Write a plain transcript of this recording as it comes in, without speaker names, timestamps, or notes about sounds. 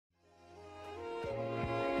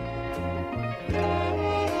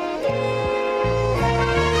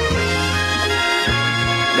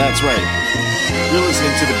That's right. You're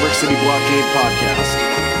listening to the Brick City Blockade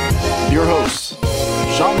podcast. Your hosts,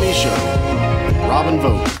 Sean Misha, Robin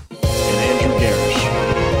Vogt, and Andrew Garish.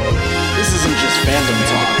 This isn't just fandom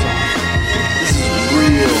talk. This is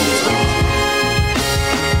real talk.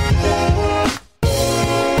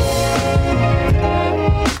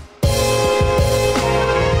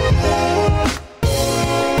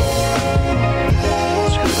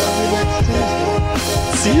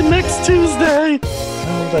 See you next Tuesday.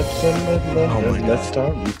 Let's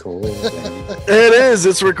start recording. It is.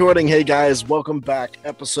 It's recording. Hey guys, welcome back.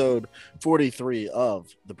 Episode 43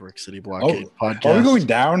 of the Brick City Blockade podcast. Are we going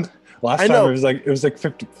down? Last I time know. it was like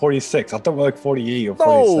 46. I thought we were like 48 or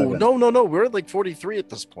 47. No. We're at like 43 at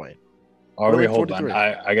this point. Are we're we? like Hold on. 43.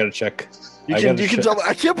 I gotta check. You can tell.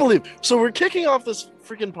 I can't believe. So we're kicking off this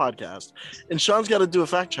freaking podcast, and Sean's got to do a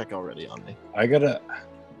fact check already on me.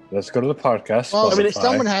 Let's go to the podcast. Well, I mean,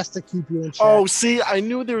 someone has to keep you in check. Oh, see, I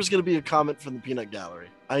knew there was going to be a comment from the Peanut Gallery.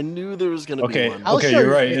 I knew there was going to be one. I'll Okay, show you're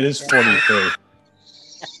you. right. It is 43.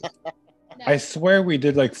 I swear we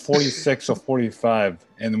did like 46 or 45,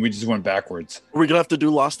 and we just went backwards. Are we going to have to do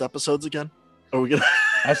lost episodes again? Are we going to?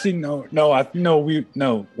 Actually, no.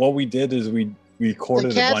 What we did is we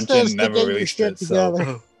recorded The a cat bunch says and to never get your released shit it. So,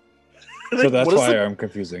 together. so that's What is why the- I'm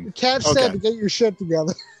confusing. The cat Okay. said to get your shit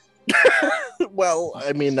together. Well,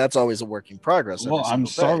 I mean, that's always a work in progress. every Well, I'm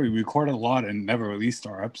single day. sorry. We recorded a lot and never released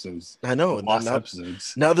our episodes. I know. And Lost now,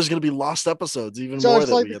 episodes. now there's going to be lost episodes, even So more it's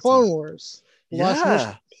that like we the get Clone to. Wars. The last Yeah,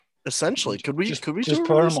 mission. essentially. Could we Just do put a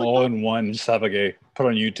them release like all that? in one. Just have put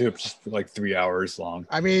on YouTube just for like 3 hours long.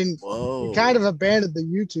 I mean, Whoa. we kind of abandoned the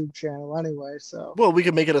YouTube channel anyway, so Well, we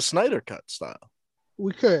could make it a Snyder Cut style.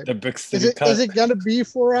 we could. The big Is city it cut. is it gonna be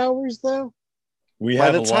 4 hours though? We By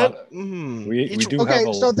have the a time, lot. Mm, We each- do Okay, have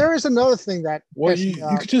a. so there is another thing that Well, pissed you me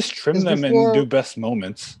off. could just trim Is them before- and do best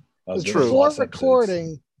moments. Because True. before lost episodes.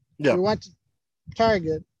 recording, Yeah. we went to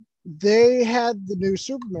Target. They had the new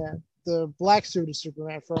Superman, the black suited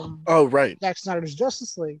Superman from Oh, right. Zack Snyder's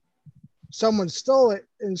Justice League. Someone stole it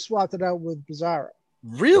and swapped it out with Bizarro.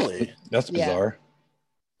 Really? That's Yeah. bizarre.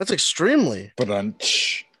 That's extremely. But on.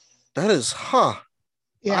 That is, huh?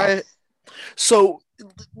 Yeah, So,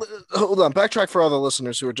 hold on. Backtrack for all the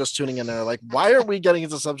listeners who are just tuning in. They're like, why are we getting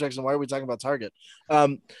into subjects and why are we talking about Target?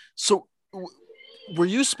 So, were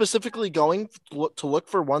you specifically going to look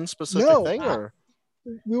for one specific No, thing, or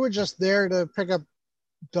we were just there to pick up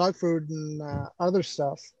dog food and other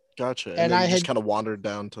stuff. gotcha? And, and then I you just had- kind of wandered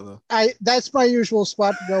down to the. That's my usual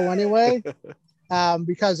spot to go anyway,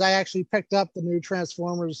 because I actually picked up the new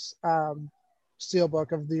Transformers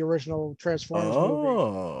steelbook of the original Transformers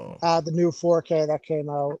movie, Oh, the new 4K that came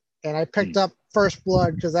out, and I picked up First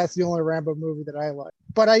Blood because that's the only Rambo movie that I like.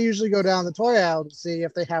 But I usually go down the toy aisle to see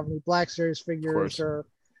if they have any Black Series figures course. or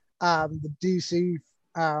the DC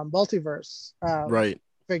multiverse right.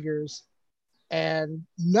 figures, and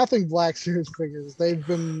nothing Black Series figures. They've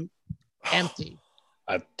been empty.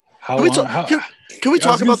 How Can we, long? talk, how, can we I was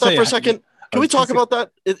talk gonna about that say, for a second? Can we talk about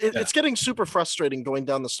that? Yeah. It's getting super frustrating going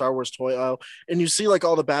down the Star Wars toy aisle, and you see like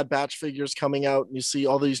all the Bad Batch figures coming out, and you see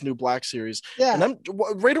all these new Black Series. Yeah, And I'm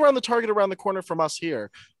right around the Target around the corner from us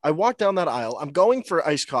here. I walk down that aisle. I'm going for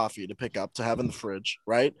iced coffee to pick up to have in the fridge,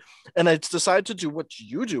 right? And I decide to do what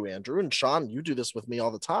you do, Andrew, and Sean. You do this with me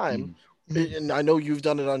all the time, and I know you've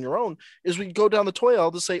done it on your own. Is we go down the toy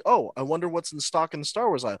aisle to say, "Oh, I wonder what's in stock in the Star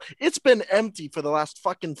Wars aisle." It's been empty for the last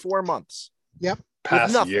fucking 4 months.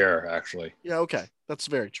 past nothing. year actually? Yeah, okay, that's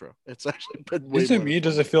very true. It's actually been way Is it more me? than-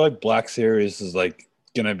 Does it feel like Black Series is like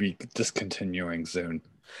gonna be discontinuing soon?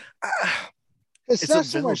 it's It's not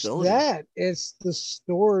so much availability. that; it's the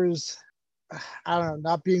stores. I don't know,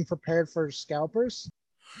 not being prepared for scalpers.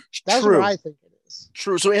 That's True. what I think it is.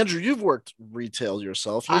 True. So Andrew, you've worked retail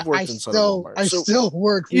yourself. You've worked inside of Walmart. I So still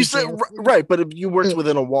work. you said retail. right, but if you worked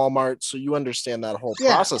within a Walmart, so you understand that whole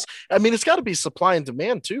Yeah. process. I mean, it's got to be supply and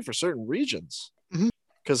demand too for certain regions. Mhm.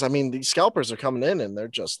 Because I mean, these scalpers are coming in and they're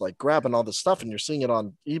just like grabbing all this stuff, and you're seeing it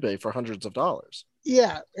on eBay for hundreds of dollars.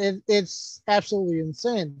 Yeah, it's absolutely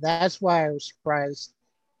insane. That's why I was surprised.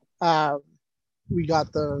 We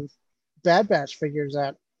got the Bad Batch figures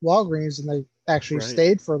at Walgreens, and they actually Right.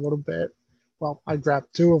 stayed for a little bit. Well, I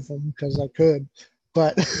grabbed 2 of them because I could,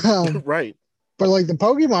 but Right. but like the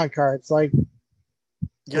Pokemon cards, like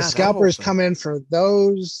Yeah. the scalpers come in for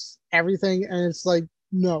those everything, and it's like,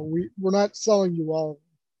 no, we're not selling you all.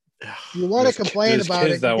 If you want to There's complain there's about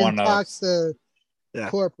kids it, that you can wanna- talk to Yeah.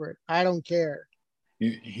 corporate. I don't care.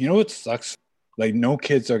 You know what sucks? Like no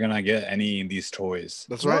kids are gonna get any of these toys,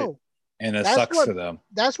 That's right. No, and it That's sucks what- for them.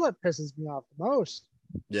 that's what pisses me off the most.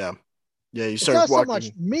 Yeah. Yeah. You It's start not so walking.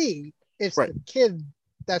 much me; it's Right. the kid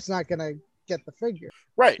that's not gonna get the figure.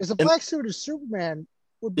 Right. Because a And black suit of Superman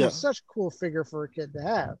would be yeah, such a cool figure for a kid to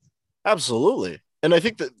have. absolutely. And I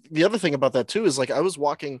think that the other thing about that too is like I was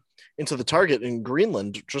walking into the Target in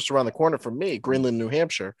Greenland, just around the corner from me, Greenland, New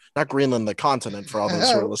Hampshire, not Greenland, the continent, for all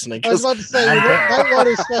those who are listening, I was because about to say, you I'm might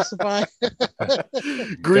want to specify.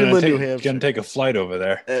 Greenland, New Gonna Hampshire. take a flight over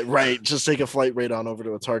there. Right, just take a flight right on over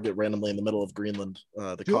to a Target randomly in the middle of Greenland,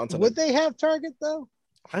 the continent. Would they have Target though?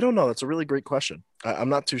 I don't know. That's a really great question. I'm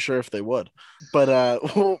not too sure if they would, but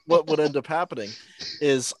what would end up happening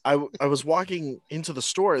is I was walking into the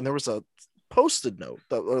store and there was a posted note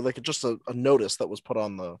that, or like just a notice that was put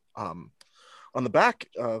on the back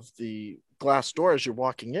of the glass door as you're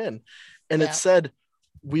walking in, and it said,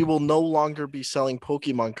 "We will no longer be selling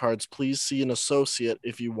Pokemon cards. Please see an associate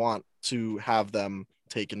if you want to have them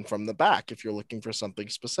taken from the back if you're looking for something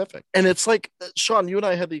specific." And it's like, Sean, you and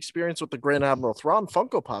I had the experience with the Grand Admiral Thrawn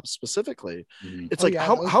Funko Pops specifically. It's like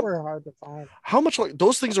those were hard to find. How much, like,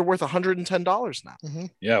 those things are worth $110 now. Mm-hmm.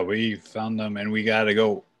 Yeah, we found them and we had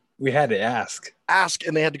to ask,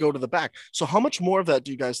 and they had to go to the back. So how much more of that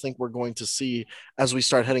do you guys think we're going to see as we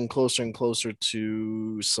start heading closer and closer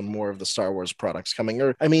to some more of the Star Wars products coming?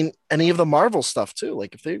 Or I mean, any of the Marvel stuff too.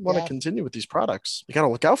 Like if they want to continue with these products, you got to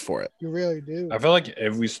look out for it. You really do. I feel like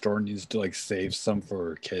every store needs to like save some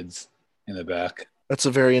for kids in the back. That's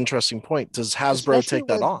a very interesting point. Does Hasbro Especially take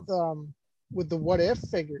that on? With the What If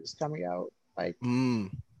figures coming out, like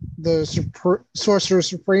the Sorcerer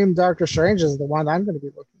Supreme Doctor Strange is the one I'm going to be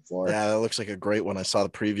looking for. Yeah, that looks like a great one. I saw the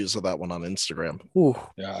previews of that one on Instagram. Ooh.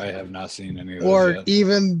 Yeah, I have not seen any of those or yet.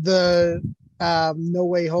 even the No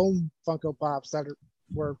Way Home Funko Pops that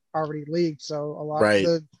were already leaked. So a lot of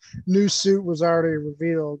the new suit was already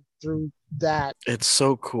revealed through that. It's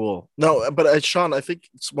so cool. No, but Sean, I think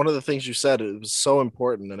it's one of the things you said. It was so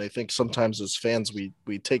important, and I think sometimes as fans we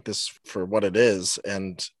take this for what it is,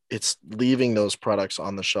 and it's leaving those products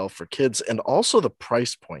on the shelf for kids, and also the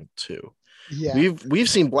price point too. Yeah, we've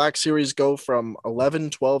seen Black Series go from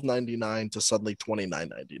 $12.99 to suddenly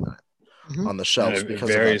 $29.99 on the shelves, because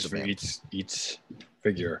it varies for each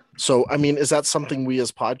figure. So, I mean, is that something we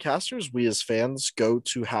as podcasters, we as fans go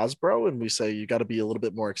to Hasbro and we say, you got to be a little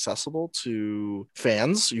bit more accessible to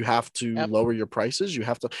fans. You have to lower your prices. You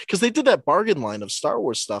have to, because they did that bargain line of Star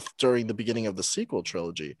Wars stuff during the beginning of the sequel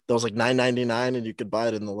trilogy. That was like $9.99 and you could buy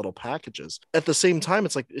it in the little packages. At the same time,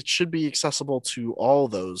 it's like, it should be accessible to all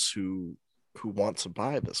those who want to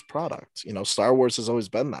buy this product. You know, Star Wars has always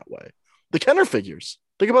been that way. The Kenner figures,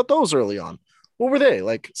 think about those early on. What were they,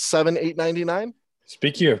 like $7-8.99?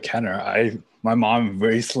 Speaking of Kenner, my mom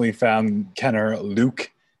recently found Kenner, Luke,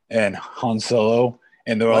 and Han Solo,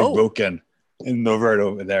 and they're like broken, and they're right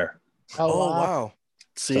over there. Oh wow.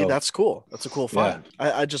 See, that's cool. That's a cool find.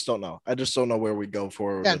 Yeah. I just don't know. I just don't know where we go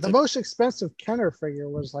for. Yeah, the most expensive Kenner figure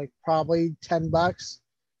was like probably $10.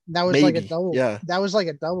 That was like a double. Yeah, that was like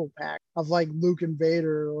a double pack of like Luke and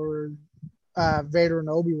Vader, or Vader and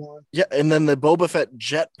Obi-Wan. Yeah, and then the Boba Fett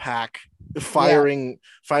jetpack firing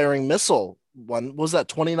missile one was that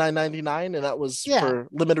 $29.99, and that was for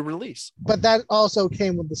limited release. But that also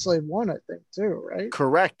came with the Slave One, I think, too, right?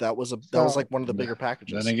 Correct. That was like one of the bigger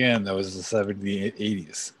packages. Then again, that was the 70s,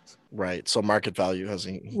 80s. Right. So market value has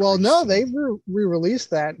increased. Well, no, they re-released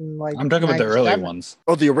that in like. I'm talking about the early ones.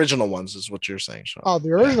 Oh, the original ones is what you're saying, Sean. Oh,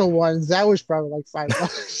 the original ones, that was probably like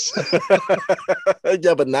 $5.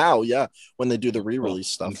 Yeah, but now, when they do the re-release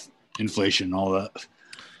stuff, inflation, all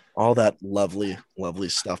that lovely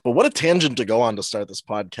stuff. But what a tangent to go on to start this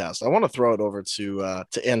podcast. I want to throw it over to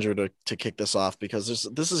Andrew to kick this off, because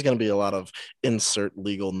this is going to be a lot of insert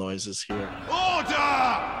legal noises here. Order!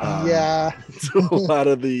 Yeah. A lot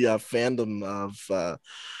of the fandom of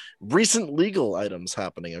recent legal items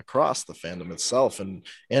happening across the fandom itself. And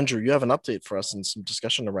Andrew, you have an update for us and some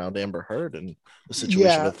discussion around Amber Heard and the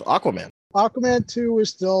situation with Aquaman. Aquaman 2 is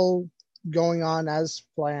still going on as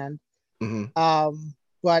planned. Mm-hmm.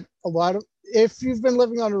 But if you've been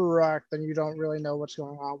living under a rock, then you don't really know what's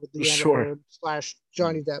going on with the Amber Heard /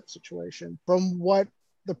 Johnny Depp situation. From what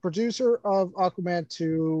the producer of Aquaman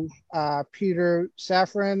 2, Peter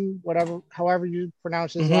Safran, however you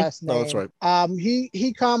pronounce his last name. No, that's right.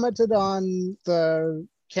 He commented on the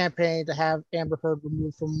campaign to have Amber Heard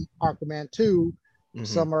removed from Aquaman 2,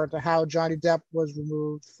 similar to how Johnny Depp was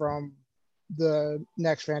removed from the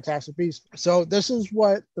next Fantastic Beasts. So this is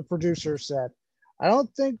what the producer said. I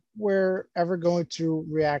don't think we're ever going to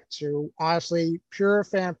react to, honestly, pure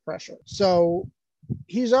fan pressure. So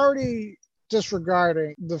he's already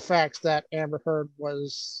disregarding the facts that Amber Heard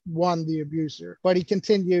was the abuser. But he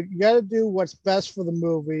continued, you got to do what's best for the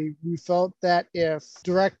movie. We felt that if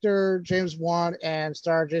director James Wan and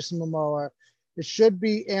star Jason Momoa, it should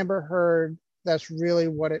be Amber Heard That's really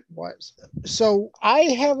what it was. So I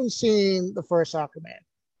haven't seen the first Aquaman,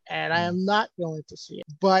 and I am not going to see it.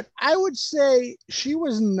 But I would say she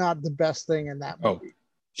was not the best thing in that movie. Oh,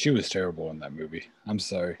 she was terrible in that movie. I'm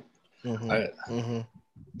sorry.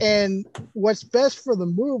 And what's best for the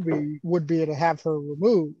movie would be to have her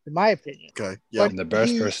removed, in my opinion. Okay. Yeah. And the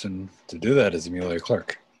best person to do that is Emilia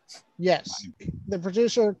Clarke. Yes. The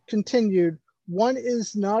producer continued, one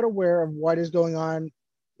is not aware of what is going on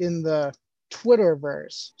in the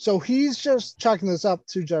Twitterverse. So he's just chalking this up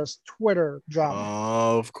to just Twitter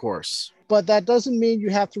drama. Of course. But that doesn't mean you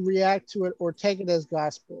have to react to it or take it as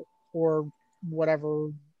gospel or whatever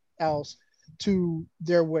else to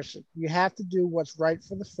their wishes. You have to do what's right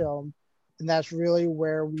for the film. And that's really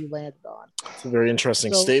where we landed on. It's a very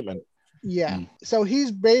interesting statement. Yeah. So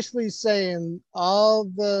he's basically saying all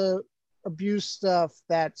the abuse stuff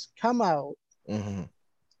that's come out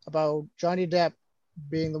about Johnny Depp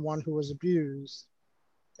being the one who was abused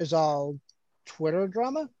is all Twitter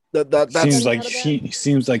drama. That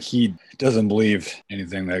seems like he doesn't believe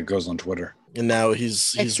anything that goes on Twitter. And now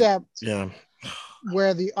he's except yeah,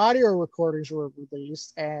 where the audio recordings were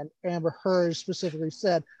released, and Amber Heard specifically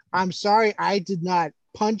said, "I'm sorry, I did not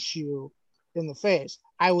punch you in the face.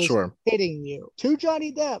 I was hitting you." To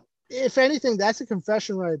Johnny Depp. If anything, that's a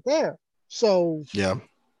confession right there. So yeah.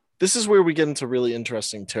 This is where we get into really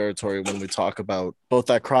interesting territory when we talk about both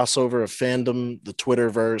that crossover of fandom, the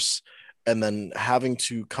Twitterverse, and then having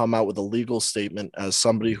to come out with a legal statement as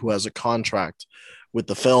somebody who has a contract with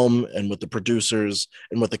the film and with the producers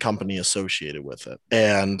and with the company associated with it.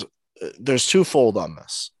 And there's twofold on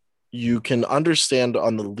this. You can understand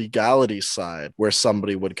on the legality side where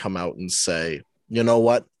somebody would come out and say, you know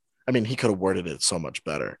what? I mean, he could have worded it so much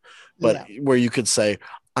better, but where you could say,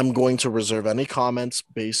 I'm going to reserve any comments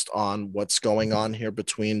based on what's going on here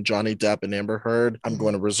between Johnny Depp and Amber Heard. I'm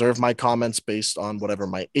going to reserve my comments based on whatever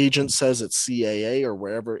my agent says at CAA or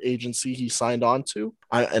wherever agency he signed on to.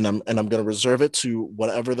 And I'm going to reserve it to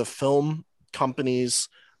whatever the film company's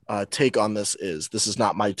take on this is. This is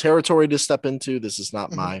not my territory to step into. This is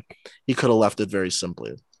not my. He could have left it very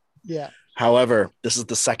simply. Yeah. However, this is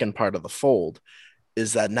the second part of the fold.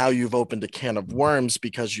 Is that now you've opened a can of worms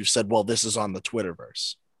because you said, well, this is on the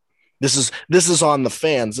Twitterverse. This is on the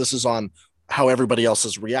fans. This is on how everybody else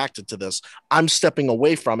has reacted to this. I'm stepping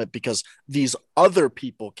away from it because these other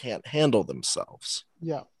people can't handle themselves.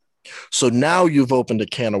 Yeah. So now you've opened a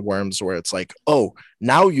can of worms where it's like, oh,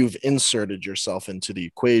 now you've inserted yourself into the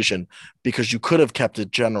equation because you could have kept it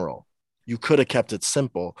general. You could have kept it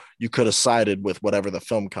simple. You could have sided with whatever the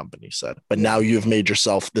film company said. But now you've made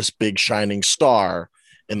yourself this big shining star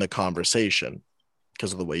in the conversation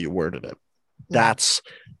because of the way you worded it.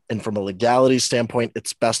 And from a legality standpoint,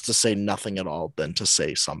 it's best to say nothing at all than to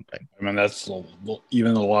say something. I mean, that's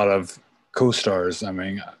even a lot of co-stars. I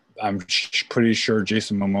mean, I'm pretty sure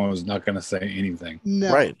Jason Momoa is not going to say anything.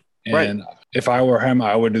 No. Right. And if I were him,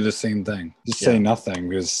 I would do the same thing. Just say nothing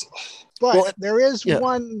because... But there is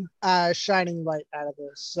one shining light out of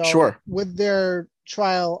this. So with their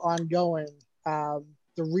trial ongoing, the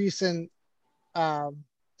recent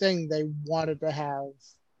thing they wanted to have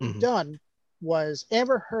done was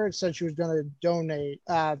Amber Heard said she was going to donate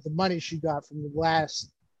the money she got from the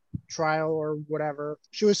last trial or whatever.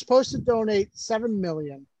 She was supposed to donate $7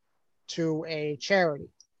 million to a charity.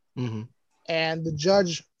 And the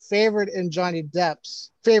judge favored Johnny Depp.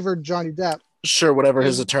 Sure, whatever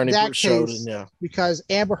his attorney showed. Because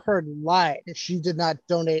Amber Heard lied and she did not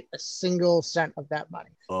donate a single cent of that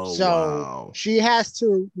money. She has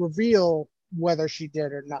to reveal whether she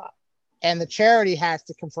did or not. And the charity has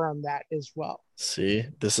to confirm that as well. See,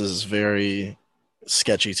 this is very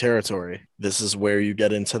sketchy territory. This is where you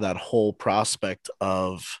get into that whole prospect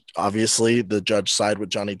of, obviously, the judge sided with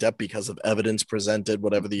Johnny Depp because of evidence presented,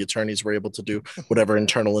 whatever the attorneys were able to do, whatever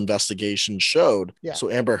internal investigation showed. So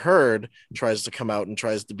Amber Heard tries to come out and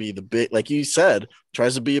tries to be the big, like you said,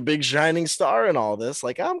 tries to be a big shining star in all this.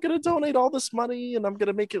 Like, I'm going to donate all this money and I'm going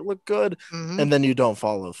to make it look good. And then you don't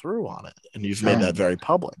follow through on it. And you've made that very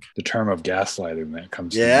public. The term of gaslighting that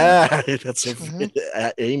comes that's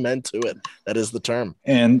amen to it. That is the term.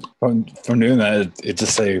 And from doing that, it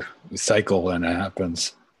just a cycle and it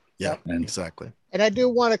happens. Yeah, exactly. And I do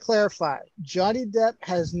want to clarify, Johnny Depp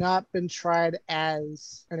has not been tried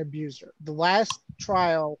as an abuser. The last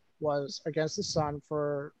trial was against the Sun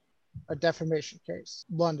for a defamation case,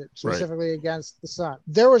 London, specifically against the Sun.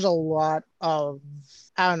 There was a lot of,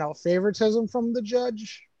 favoritism from the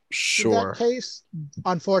judge. In that case.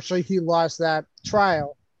 Unfortunately, he lost that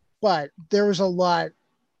trial, but there was a lot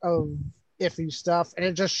of iffy stuff, and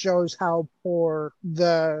it just shows how poor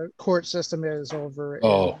the court system is over.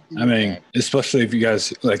 Oh, I mean, especially if you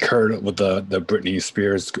guys like heard with the Britney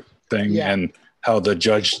Spears thing, and how the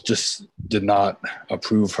judge just did not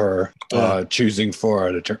approve her choosing for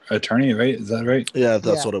an attorney, right? Is that right? Yeah,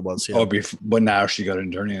 that's what it was. Yeah. Oh, but now she got an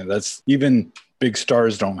attorney. That's even big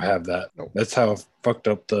stars don't have that. Nope. That's how fucked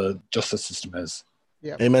up the justice system is.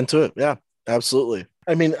 Yeah. Amen to it. Yeah, absolutely.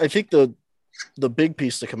 I mean, I think the big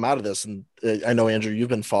piece to come out of this, and I know, Andrew, you've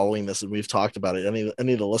been following this and we've talked about it.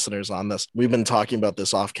 Any of the listeners on this, we've been talking about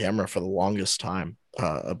this off camera for the longest time,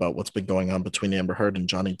 about what's been going on between Amber Heard and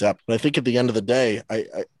Johnny Depp. But I think at the end of the day,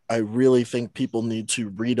 I really think people need to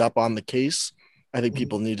read up on the case. I think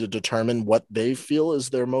people need to determine what they feel is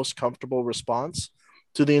their most comfortable response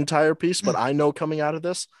to the entire piece. But I know coming out of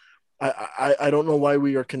this, I don't know why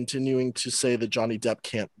we are continuing to say that Johnny Depp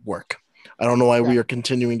can't work. I don't know why we are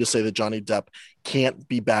continuing to say that Johnny Depp can't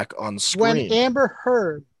be back on screen. When Amber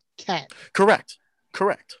Heard can. Correct.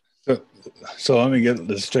 So let me get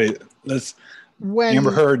this straight.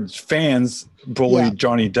 Amber Heard's fans bullied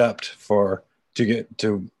Johnny Depp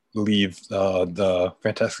to leave the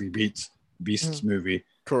Fantastic Beasts movie.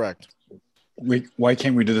 Correct. Why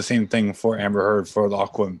can't we do the same thing for Amber Heard for the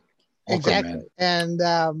Aquaman? Exactly. And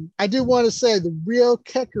I do want to say the real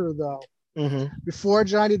kicker, though, before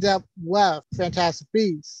Johnny Depp left Fantastic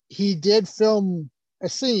Beasts, he did film a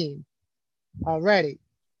scene already.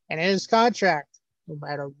 And in his contract, no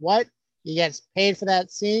matter what, he gets paid for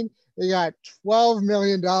that scene. They got $12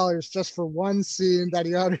 million just for one scene that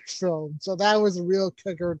he already filmed. So that was a real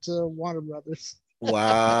kicker to Warner Brothers.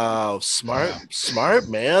 Wow. Smart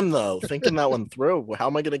man, though. Thinking that one through. How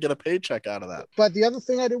am I going to get a paycheck out of that? But the other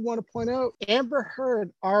thing I did want to point out, Amber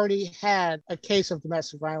Heard already had a case of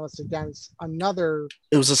domestic violence against another.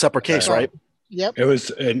 It was a separate case, right? Yep. It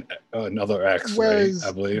was another ex, whereas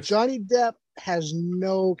I believe. Johnny Depp has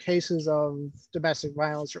no cases of domestic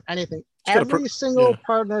violence or anything. Every single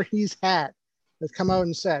partner he's had has come out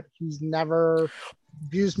and said he's never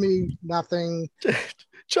abused me, nothing.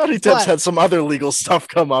 Johnny Depp's had some other legal stuff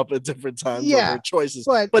come up at different times over choices,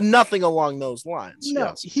 but nothing along those lines.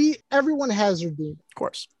 No, everyone has their demon. Of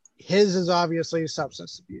course. His is obviously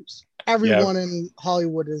substance abuse. Everyone in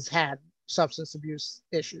Hollywood has had substance abuse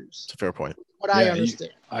issues. It's a fair point. What I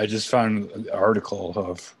understand. I just found an article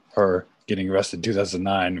of her getting arrested in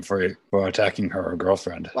 2009 for attacking her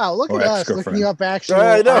girlfriend. Wow, look at us looking up actual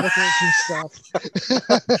articles and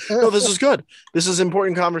stuff. No, this is good. This is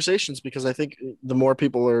important conversations because I think the more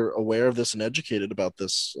people are aware of this and educated about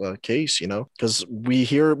this case, because we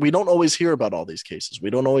don't always hear about all these cases.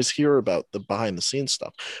 We don't always hear about the behind the scenes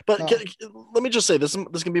stuff. But let me just say this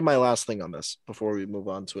can be my last thing on this before we move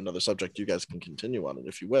on to another subject. You guys can continue on it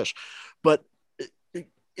if you wish. But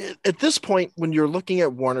at this point, when you're looking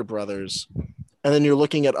at Warner Brothers and then you're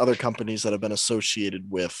looking at other companies that have been associated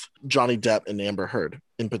with Johnny Depp and Amber Heard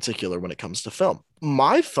in particular when it comes to film,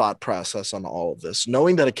 my thought process on all of this,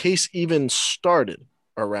 knowing that a case even started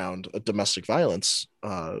around a domestic violence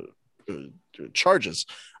charges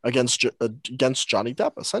against Johnny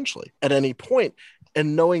Depp, essentially, at any point,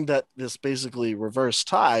 and knowing that this basically reversed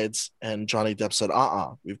tides and Johnny Depp said,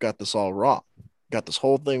 we've got this all wrong, got this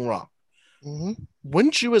whole thing wrong.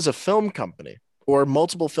 Wouldn't you, as a film company or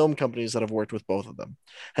multiple film companies that have worked with both of them,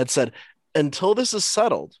 had said, until this is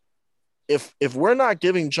settled, if we're not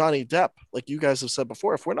giving Johnny Depp, like you guys have said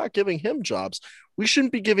before, if we're not giving him jobs, we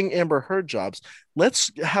shouldn't be giving Amber Heard jobs. Let's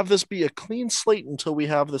have this be a clean slate until we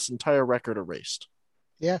have this entire record erased.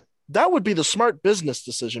 Yeah. That would be the smart business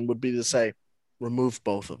decision, would be to say, remove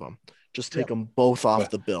both of them. Just take them both off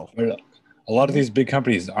the bill. A lot of these big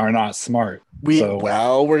companies are not smart. We're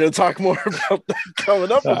going to talk more about that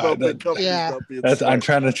coming up about big companies. I'm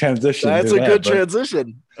trying to transition. That's a good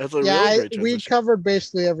transition. That's a really great transition. We covered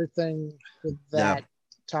basically everything with that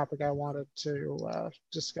topic I wanted to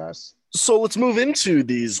discuss. So let's move into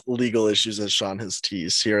these legal issues as Sean has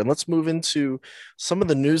teased here. And let's move into some of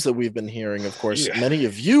the news that we've been hearing. Of course, many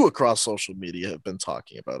of you across social media have been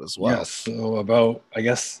talking about as well. So about, I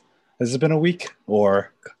guess, has it been a week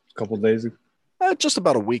or a couple of days? Just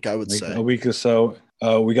about a week, I would say. A week or so.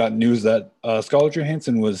 We got news that Scarlett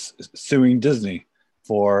Johansson was suing Disney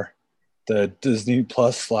for the Disney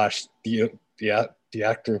Plus /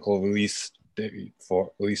 theatrical release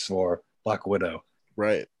for Black Widow.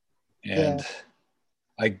 Right. And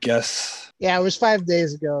I guess... Yeah, it was 5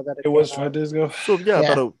 days ago that it was 5 days ago? So,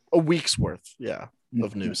 about a week's worth,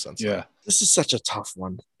 of news since then. This is such a tough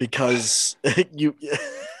one because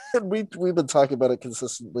we've been talking about it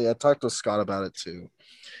consistently. I talked to Scott about it too.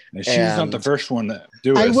 And she's not the And- first one to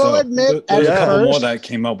do it. I will admit, there's a at couple more first- that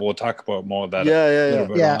came up. We'll talk about more of that Yeah, a yeah, little yeah.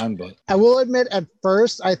 bit Yeah. on, but I will admit, at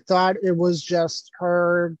first, I thought it was just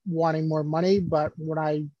her wanting more money, but when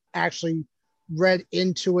I actually read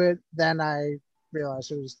into it, then I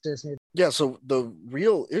realized it was Disney. Yeah, so the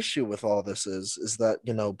real issue with all this is that,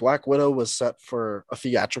 you know, Black Widow was set for a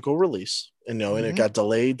theatrical release, and, you know, and it Mhm. got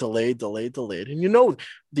delayed. And, you know,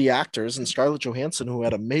 the actors and Scarlett Johansson, who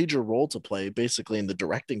had a major role to play basically in the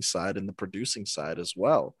directing side and the producing side as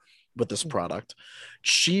well with this product,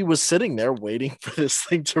 she was sitting there waiting for this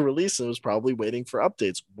thing to release and was probably waiting for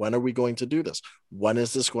updates. When are we going to do this? When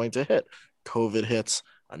is this going to hit? COVID hits,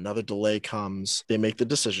 another delay comes. They make the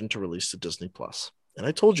decision to release to Disney Plus. And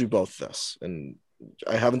I told you both this, and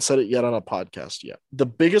I haven't said it yet on a podcast yet. The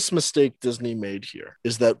biggest mistake Disney made here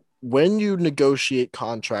is that when you negotiate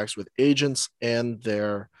contracts with agents and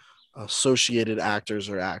their associated actors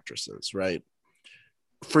or actresses, right?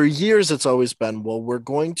 For years, it's always been, well, we're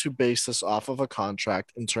going to base this off of a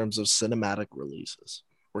contract in terms of cinematic releases.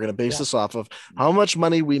 We're going to base this off of how much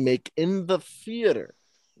money we make in the theater,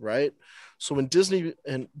 right? So when Disney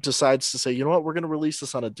decides to say, you know what, we're going to release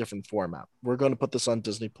this on a different format. We're going to put this on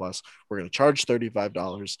Disney Plus. We're going to charge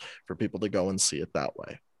 $35 for people to go and see it that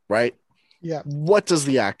way, right? Yeah. What does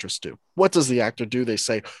the actress do? What does the actor do? They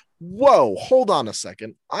say, whoa, hold on a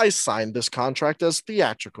second. I signed this contract as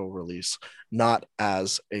theatrical release, not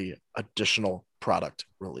as a additional product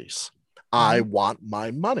release. I want my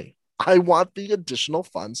money. I want the additional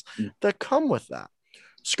funds that come with that.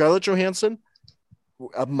 Scarlett Johansson,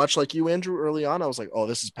 much like you, Andrew, early on, I was like, oh,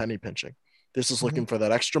 this is penny pinching. This is looking for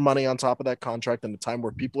that extra money on top of that contract in a time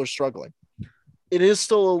where people are struggling. It is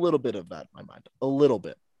still a little bit of that in my mind, a little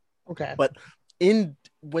bit. Okay. But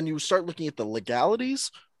when you start looking at the legalities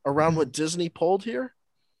around what Disney pulled here,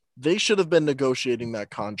 they should have been negotiating that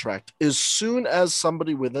contract as soon as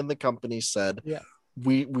somebody within the company said,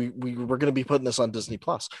 we're going to be putting this on Disney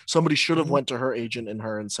Plus. Somebody should have went to her agent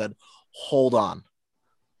and said, hold on.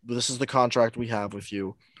 This is the contract we have with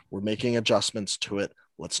you. We're making adjustments to it.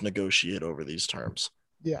 Let's negotiate over these terms.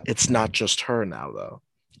 Yeah. It's not just her now, though.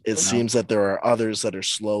 It seems that there are others that are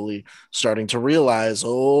slowly starting to realize,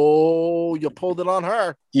 oh, you pulled it on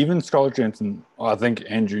her. Even Scarlett Johansson, I think,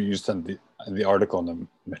 Andrew, you sent the article in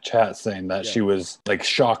the chat saying that she was like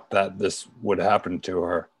shocked that this would happen to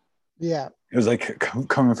her. Yeah. It was like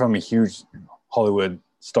coming from a huge Hollywood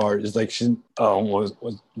star. It's like what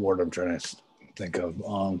word I'm trying to think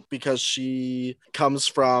of? Because she comes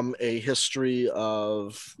from a history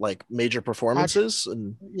of like major performances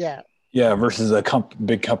and versus a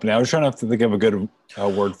big company. I was trying to think of a good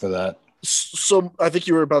word for that. So I think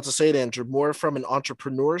you were about to say it, Andrew, more from an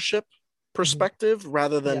entrepreneurship perspective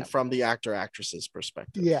rather than from the actor-actress's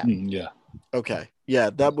perspective. Yeah. Okay. Yeah,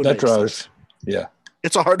 that would make sense.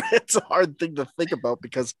 It's a hard thing to think about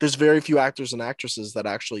because there's very few actors and actresses that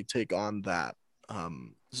actually take on that.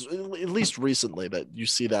 At least recently, that you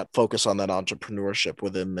see that focus on that entrepreneurship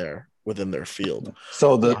within their field.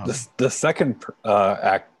 So the second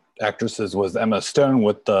actresses was Emma Stone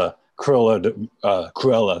with the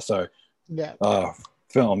Cruella,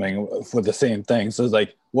 filming for the same thing. So it's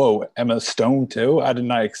like, whoa, Emma Stone too? I did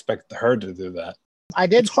not expect her to do that. I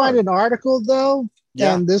did find an article though,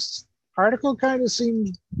 and this article kind of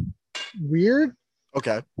seems weird.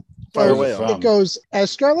 Okay. Fire away. It goes,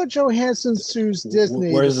 as Scarlett Johansson sues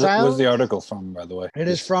Disney. Where's the article from, by the way? It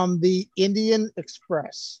is from the Indian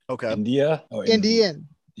Express. Okay. India? Oh, Indian.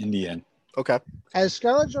 Okay. As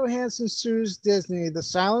Scarlett Johansson sues Disney, the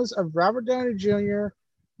silence of Robert Downey Jr.,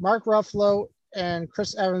 Mark Ruffalo, and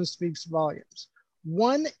Chris Evans speaks volumes.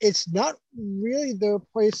 One, it's not really their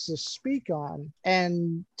place to speak on.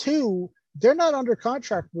 And two, they're not under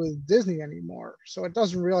contract with Disney anymore, so it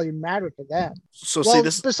doesn't really matter to them. So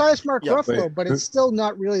besides Mark Ruffalo, but it's still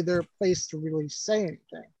not really their place to really say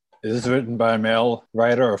anything. Is this written by a male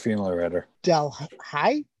writer or a female writer? Delhi?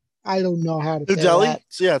 I don't know how to New say Delhi? that.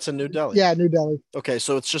 Yeah, it's in New Delhi. Yeah, New Delhi. Okay,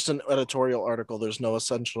 so it's just an editorial article. There's no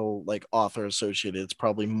essential like author associated. It's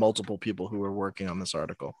probably multiple people who are working on this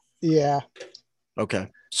article. Yeah. Okay.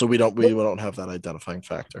 So we don't have that identifying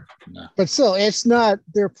factor. No. But still, it's not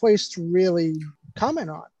their place to really comment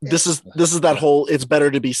on. This is that whole it's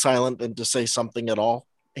better to be silent than to say something at all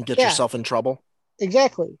and get yourself in trouble.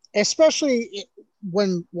 Exactly. Especially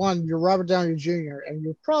when you're Robert Downey Jr. and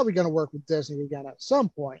you're probably going to work with Disney again at some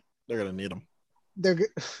point. They're going to need him.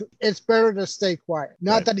 It's better to stay quiet.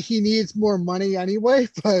 Not that he needs more money anyway,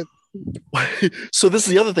 but so this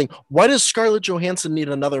is the other thing. Why does Scarlett Johansson need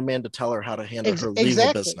another man to tell her how to handle her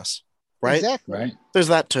legal business? Right? Exactly. Right. There's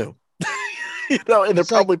that too. And they're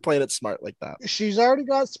probably playing it smart like that. She's already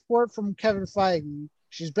got support from Kevin Feige.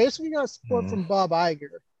 She's basically got support from Bob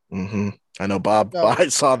Iger. Mm-hmm. I know Bob. So, I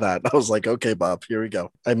saw that. I was like, okay, Bob, here we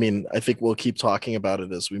go. I mean, I think we'll keep talking about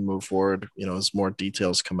it as we move forward, as more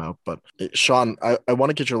details come out. But Sean, I want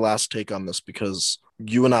to get your last take on this because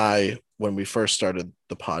you and I, when we first started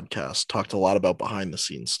the podcast, talked a lot about behind the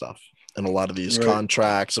scenes stuff and a lot of these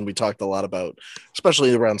contracts. And we talked a lot about,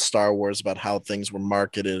 especially around Star Wars, about how things were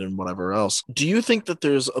marketed and whatever else. Do you think that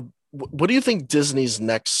what do you think Disney's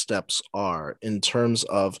next steps are in terms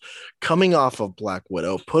of coming off of Black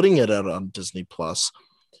Widow, putting it out on Disney Plus,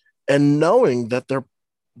 and knowing that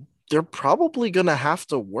they're probably going to have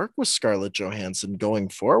to work with Scarlett Johansson going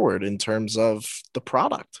forward in terms of the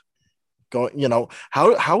product?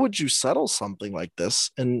 How would you settle something like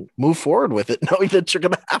this and move forward with it, knowing that you're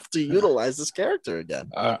going to have to utilize this character again?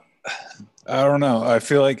 I don't know. I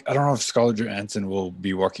feel like I don't know if Scarlett Johansson will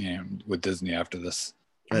be working with Disney after this.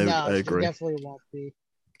 I agree. Definitely won't be.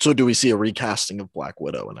 So do we see a recasting of Black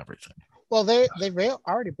Widow and everything? Well, they've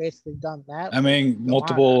already basically done that. I mean,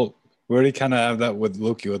 multiple. We already kind of have that with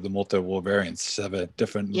Loki with the multiple variants. Have a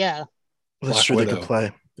different. Yeah, that's true. They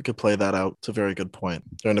could play that out. It's a very good point.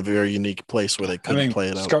 They're in a very unique place where they could play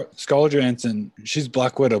it out. Scarlett Johansson, she's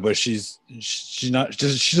Black Widow, but she's not.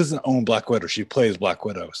 She doesn't own Black Widow. She plays Black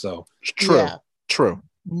Widow. So true.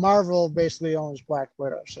 Marvel basically owns Black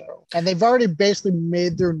Widow, and they've already basically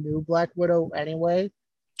made their new Black Widow anyway.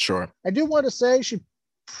 Sure. I do want to say she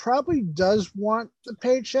probably does want the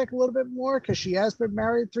paycheck a little bit more because she has been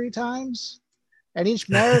married 3 times, and each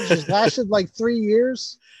marriage has lasted like 3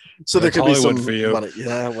 years. So there could be some for you. money.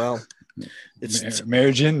 Yeah, well, it's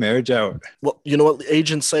marriage in, marriage out. Well, you know what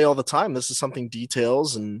agents say all the time. This is something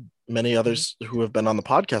Details and many others who have been on the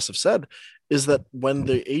podcast have said, is that when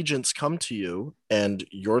the agents come to you and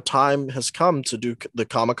your time has come to do the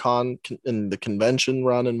Comic-Con and the convention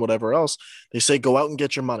run and whatever else, they say, go out and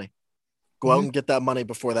get your money. Go out and get that money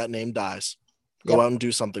before that name dies. Go out and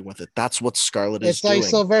do something with it. That's what Scarlett is doing. It's like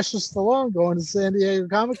Sylvester Stallone going to San Diego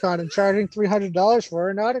Comic-Con and charging $300 for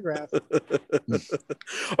an autograph.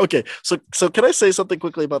 Okay, so can I say something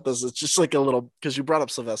quickly about this? It's just like a little, because you brought up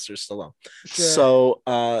Sylvester Stallone. Sure.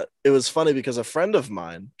 So it was funny because a friend of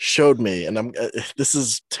mine showed me, and this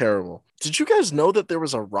is terrible. Did you guys know that there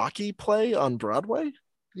was a Rocky play on Broadway?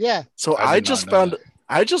 Yeah. So I just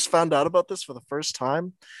found out about this for the first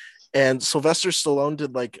time. And Sylvester Stallone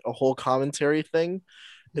did like a whole commentary thing.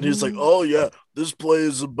 And he was like, oh, yeah, this play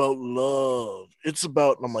is about love. It's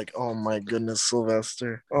about, and I'm like, oh, my goodness,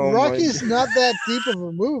 Sylvester. Oh, Rocky's not that deep of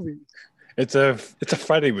a movie. It's a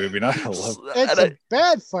fighting movie, not a love. It's a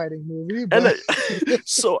bad fighting movie. But...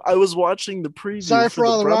 so I was watching the preview. Sorry for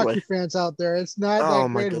all the Broadway. Rocky fans out there. It's not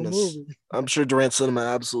that great of a movie. I'm sure Durant Cinema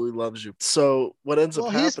absolutely loves you. So what ends up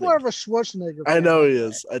happening? He's more of a Schwarzenegger fan. I know he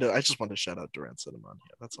is. I know. I just want to shout out Durant Cinema on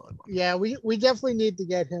here. That's all I want. Yeah, we definitely need to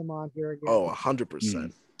get him on here again. Oh,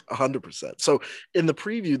 100%. 100%. So in the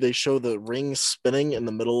preview, they show the ring spinning in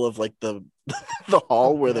the middle of like the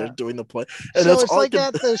hall where they're doing the play, and so it's like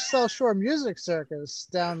at the South Shore Music Circus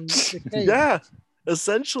down the cave. Yeah,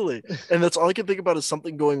 essentially. And that's all I can think about is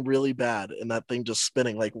something going really bad and that thing just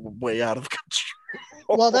spinning like way out of control.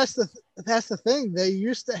 Well, that's the thing. They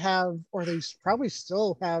used to have, or they probably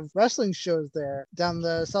still have, wrestling shows there down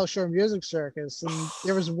the South Shore Music Circus. And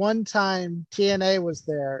there was one time TNA was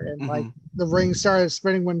there, and like the ring started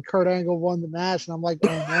spinning when Kurt Angle won the match, and I'm like,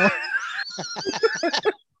 oh no.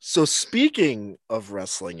 So speaking of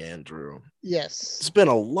wrestling, Andrew, yes, there's been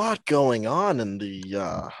a lot going on in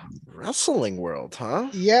the wrestling world, huh?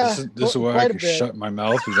 Yeah, this is where I can shut my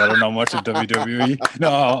mouth because I don't know much of WWE. No,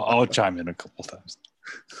 I'll chime in a couple times.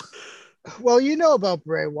 Well, you know about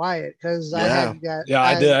Bray Wyatt because I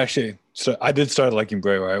did actually. So I did start liking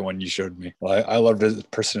Bray Wyatt when you showed me. I loved his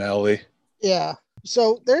personality. Yeah.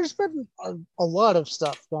 So there's been a lot of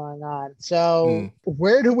stuff going on. So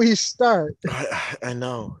where do we start? I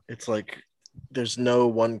know. It's like there's no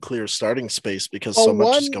one clear starting space because so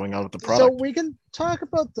much is going on with the product. So we can talk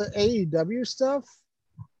about the AEW stuff.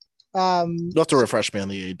 You'll have to refresh me on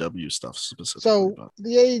the AEW stuff specifically. So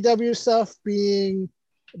the AEW stuff being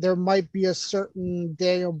there might be a certain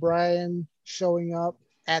Daniel Bryan showing up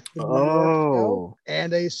at the New York show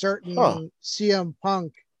and a certain CM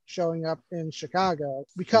Punk showing up in Chicago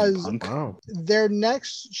because their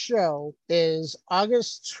next show is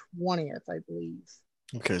August 20th, I believe.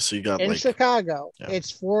 Okay, so you got in Chicago. Yeah.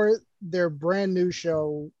 It's for their brand new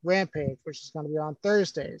show Rampage, which is going to be on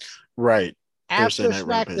Thursdays. Right. After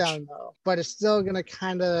SmackDown, though, but it's still going to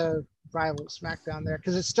kind of rival SmackDown there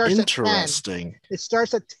because it starts at 10. It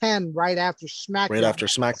starts at 10 right after SmackDown. Right after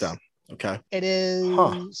SmackDown. Okay. It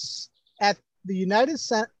is at the United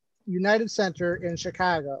Center in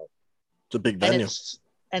Chicago It's a big and venue.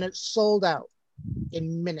 it's sold out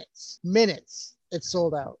in minutes. Minutes, it's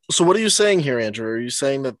sold out. So what are you saying here, Andrew? Are you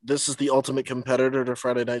saying that this is the ultimate competitor to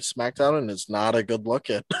Friday Night SmackDown and it's not a good look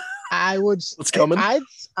at I would. what's coming?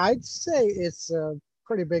 I'd say it's a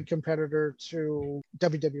pretty big competitor to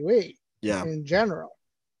WWE Yeah. in general,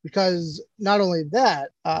 because not only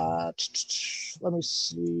that. Let me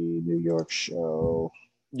see, New York show.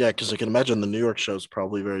 Yeah, because I can imagine the New York show is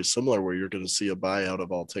probably very similar, where you're going to see a buyout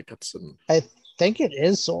of all tickets, and I think it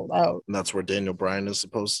is sold out. that's where Daniel Bryan is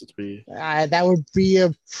supposed to be. That would be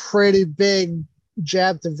a pretty big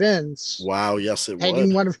jab to Vince. Wow, yes, it Taking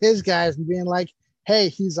would. one of his guys and being like, "Hey,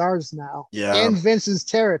 he's ours now." Yeah. In Vince's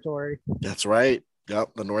territory. That's right.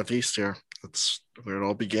 Yep, the Northeast here. That's where it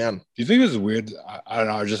all began. Do you think it's weird? I don't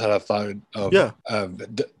know. I just had a thought of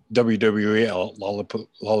WWE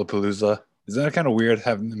Lollapalooza. Isn't that kind of weird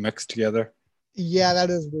having them mixed together? Yeah, that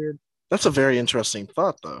is weird. That's a very interesting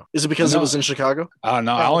thought, though. Is it because it was in Chicago? I don't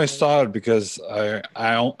know. I only saw it because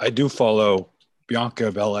I do follow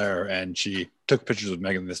Bianca Belair, and she took pictures with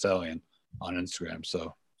Megan Thee Stallion on Instagram.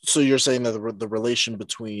 So you're saying that the relation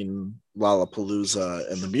between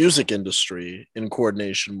Lollapalooza and the music industry in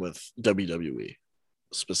coordination with WWE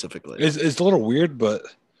specifically. It's a little weird, but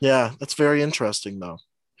yeah, that's very interesting, though.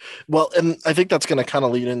 Well, and I think that's going to kind of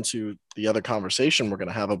lead into the other conversation we're going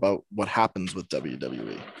to have about what happens with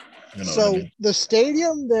WWE. You know so what I mean? The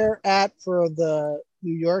stadium they're at for the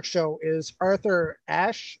New York show is Arthur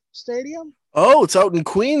Ashe Stadium. Oh, it's out in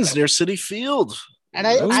Queens near Citi Field. And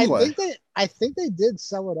I think they did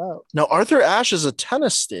sell it out. Now, Arthur Ashe is a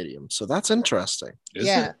tennis stadium, so that's interesting. Is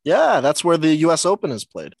it? Yeah, that's where the U.S. Open is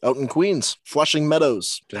played, out in Queens, Flushing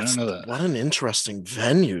Meadows. I didn't know that. What an interesting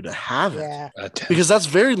venue to have it. Yeah. Because that's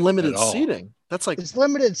very limited seating. That's like it's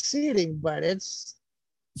limited seating, but it's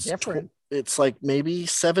different. It's like maybe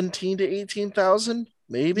 17 to 18,000,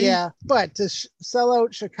 maybe. Yeah, but to sell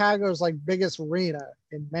out Chicago's like biggest arena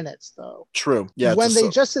in minutes, though. True. Yeah. When they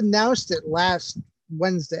just announced it last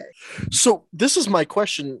Wednesday. So this is my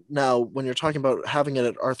question now, when you're talking about having it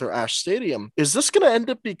at Arthur Ashe Stadium, is this going to end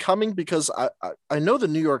up becoming, because I know the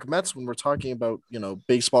New York Mets, when we're talking about,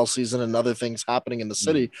 baseball season and other things happening in the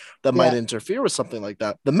city that might interfere with something like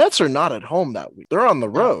that, the Mets are not at home that week. They're on the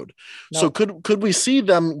road. No. So could we see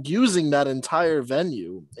them using that entire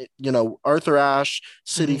venue, Arthur Ashe,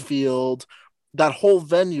 Citi Field, that whole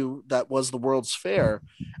venue that was the World's Fair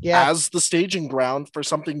as the staging ground for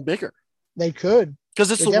something bigger? They could. Because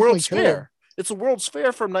it's the World's Fair. It's the World's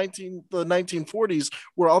Fair from the 1940s,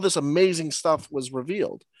 where all this amazing stuff was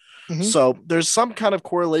revealed. Mm-hmm. So there's some kind of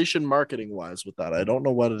correlation marketing-wise with that. I don't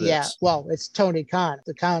know what it is. Yeah, well, it's Tony Khan.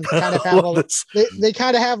 The Khan kind of have they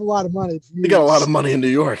kind of have a lot of money. They got a lot of money in New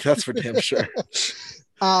York. That's for damn sure.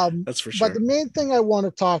 That's for sure. But the main thing I want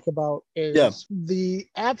to talk about is the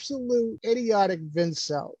absolute idiotic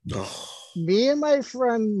Vincel. Me and my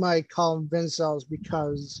friend Mike call them Vincels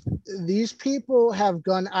because these people have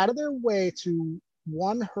gone out of their way to,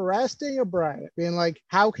 one, harass Daniel Bryan, being like,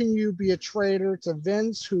 how can you be a traitor to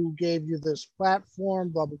Vince, who gave you this platform,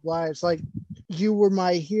 blah, blah, blah. It's like, you were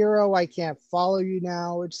my hero. I can't follow you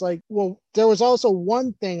now. It's like, well, there was also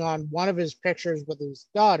one thing on one of his pictures with his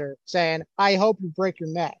daughter saying, I hope you break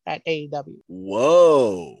your neck at AEW.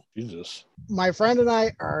 Whoa. Jesus. My friend and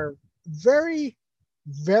I are very,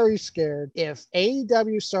 very scared if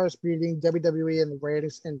AEW starts beating WWE in the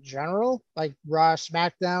ratings in general, like Raw,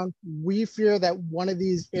 SmackDown. We fear that one of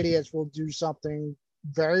these idiots will do something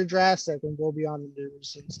very drastic and will be on the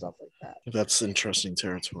news and stuff like that. That's interesting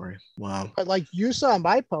territory. Wow. But like you saw in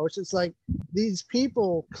my post, it's like these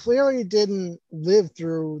people clearly didn't live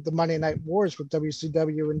through the Monday Night Wars with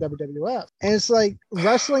WCW and WWF. And it's like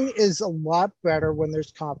wrestling is a lot better when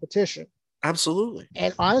there's competition. Absolutely.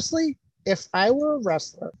 And honestly, if I were a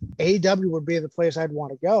wrestler, AEW would be the place I'd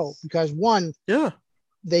want to go because, one,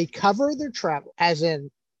 they cover their travel, as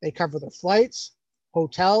in they cover their flights,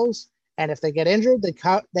 hotels, and if they get injured,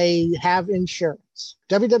 they have insurance.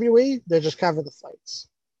 WWE, they just cover the flights.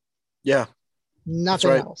 Yeah.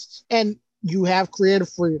 Nothing else. And you have creative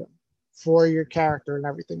freedom for your character and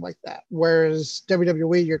everything like that. Whereas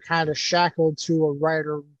WWE, you're kind of shackled to a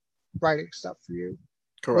writer writing stuff for you.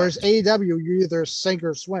 Correct. Whereas AEW, you either sink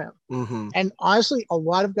or swim. Mm-hmm. And honestly, a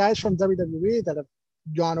lot of guys from WWE that have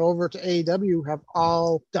gone over to AEW have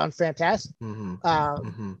all done fantastic.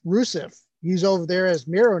 Mm-hmm. Rusev, he's over there as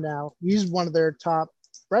Miro now. He's one of their top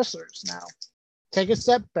wrestlers now. Take a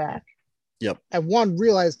step back. Yep. And one,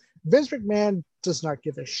 realize Vince McMahon does not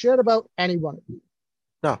give a shit about any one of you.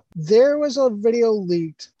 No. There was a video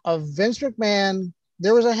leaked of Vince McMahon.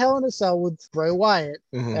 There was a Hell in a Cell with Bray Wyatt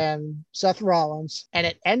and Seth Rollins, and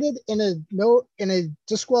it ended in a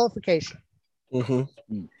disqualification.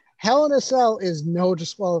 Mm-hmm. Hell in a Cell is no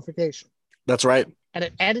disqualification. That's right. And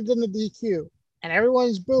it ended in the DQ. And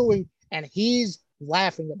everyone's booing, and he's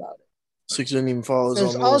laughing about it. So he didn't even follow his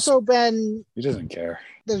There's own rules. also been He doesn't care.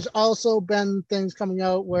 There's also been things coming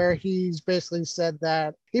out where he's basically said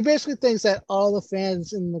that he basically thinks that all the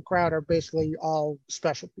fans in the crowd are basically all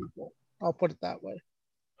special people. I'll put it that way.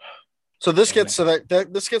 So this gets to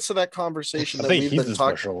that conversation I that think we've he's been the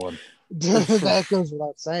talking. special one. That goes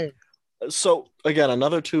without saying. So again,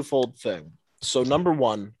 another twofold thing. So number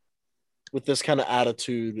one, with this kind of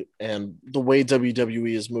attitude and the way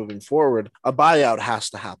WWE is moving forward, a buyout has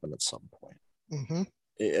to happen at some point. Mm-hmm.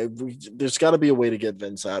 There's got to be a way to get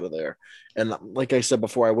Vince out of there. And like I said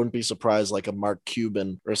before, I wouldn't be surprised like a Mark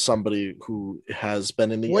Cuban or somebody who has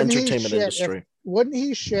been in the entertainment industry. Wouldn't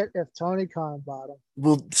he shit if Tony Khan bought him?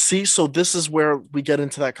 Well, see, so this is where we get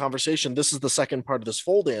into that conversation. This is the second part of this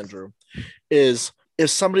fold, Andrew, is if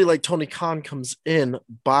somebody like Tony Khan comes in,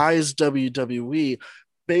 buys WWE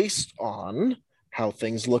based on how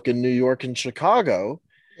things look in New York and Chicago,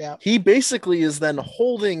 he basically is then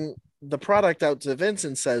holding the product out to Vince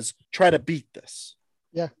and says, try to beat this.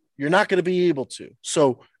 Yeah. You're not going to be able to.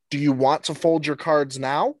 So do you want to fold your cards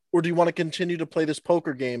now, or do you want to continue to play this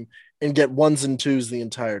poker game and get ones and twos the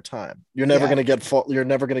entire time? You're never going to get you're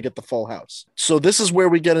never going to get the full house. So this is where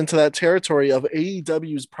we get into that territory of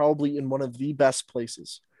AEW is probably in one of the best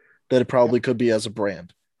places that it probably could be as a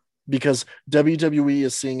brand, because WWE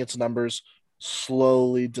is seeing its numbers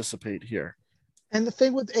slowly dissipate here. And the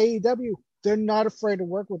thing with AEW, they're not afraid to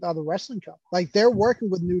work with other wrestling companies. Like they're working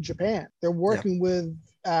with New Japan. They're working with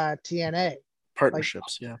TNA.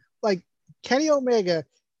 Partnerships, Like Kenny Omega,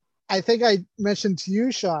 I think I mentioned to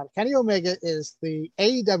you, Sean, Kenny Omega is the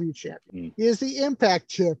AEW champion. He is the Impact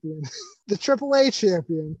champion, the AAA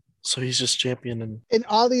champion. So he's just champion in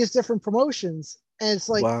all these different promotions. And it's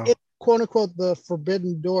like, it's quote unquote, the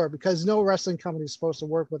forbidden door, because no wrestling company is supposed to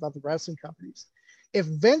work with other wrestling companies. If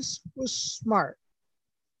Vince was smart,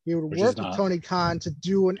 he would work with Tony Khan to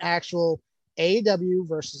do an actual AEW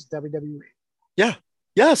versus WWE. Yeah.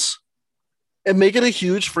 Yes. And make it a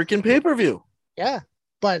huge freaking pay-per-view. Yeah.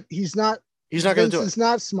 But he's not going to do it. He's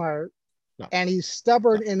not smart. No. And he's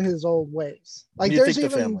stubborn in his old ways. Like there's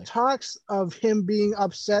even talks of him being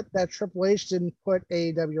upset that Triple H didn't put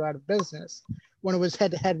AEW out of business when it was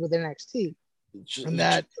head-to-head with NXT. And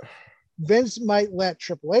that Vince might let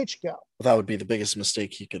Triple H go. That would be the biggest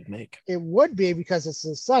mistake he could make. It would be, because it's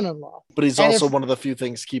his son-in-law. But he's also one of the few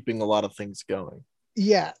things keeping a lot of things going.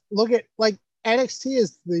 Yeah. Look at, like, NXT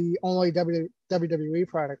is the only WWE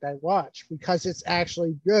product I watch because it's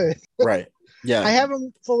actually good. Right. Yeah. I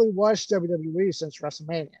haven't fully watched WWE since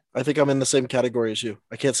WrestleMania. I think I'm in the same category as you.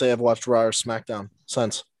 I can't say I've watched Raw or SmackDown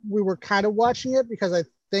since. We were kind of watching it because I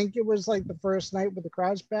think it was like the first night with the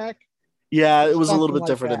crowds back. Yeah, it was a little bit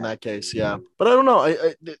different in that case. Yeah, but I don't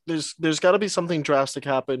know. There's got to be something drastic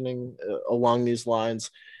happening along these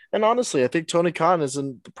lines. And honestly, I think Tony Khan is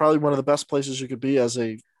in probably one of the best places you could be as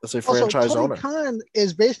a franchise owner. Tony Khan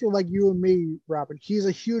is basically like you and me, Robert. He's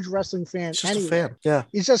a huge wrestling fan. He's just a fan. Yeah,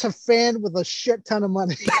 he's just a fan with a shit ton of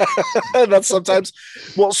money. That's sometimes.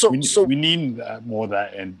 Well, we need that, more of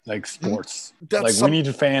that in like sports. We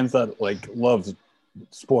need fans that like love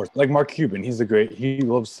sports, like Mark Cuban. He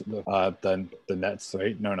loves the Nets,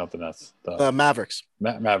 right? No, not the Nets, the Mavericks.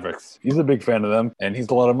 Mavericks. He's a big fan of them, and he's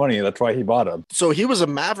a lot of money. That's why he bought them. So he was a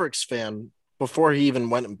Mavericks fan before he even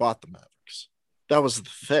went and bought the Mavericks. That was the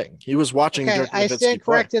thing. He was watching. Okay, I stand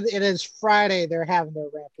corrected. It is Friday. They're having their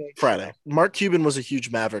rampage. Friday. Mark Cuban was a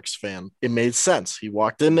huge Mavericks fan. It made sense. He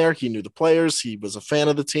walked in there. He knew the players. He was a fan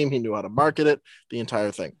of the team. He knew how to market it. The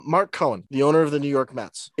entire thing. Mark Cohen, the owner of the New York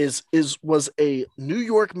Mets, was a New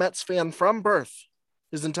York Mets fan from birth.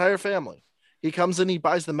 His entire family. He comes in. He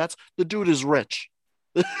buys the Mets. The dude is rich.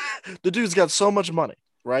 The dude's got so much money,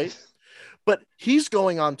 right? But he's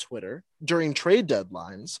going on Twitter during trade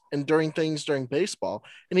deadlines and during baseball,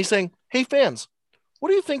 and he's saying, hey, fans, what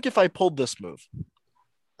do you think if I pulled this move?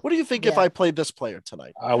 What do you think if I played this player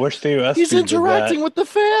tonight? I wish the UFC He's interacting with the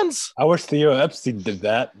fans. I wish the UFC did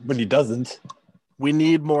that, but he doesn't. We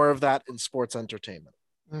need more of that in sports entertainment.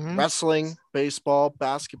 Mm-hmm. Wrestling, baseball,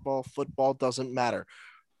 basketball, football, doesn't matter.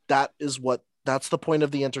 That's the point of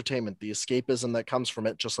the entertainment, the escapism that comes from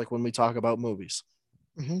it, just like when we talk about movies.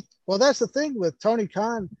 Mm-hmm. Well, that's the thing with Tony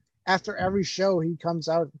Khan. After every show, he comes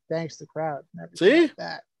out and thanks the crowd. See? Like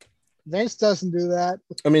that. Vince doesn't do that.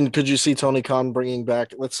 I mean, could you see Tony Khan bringing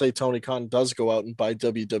back, let's say Tony Khan does go out and buy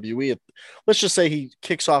WWE. Let's just say he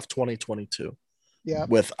kicks off 2022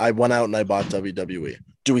 with, I went out and I bought WWE.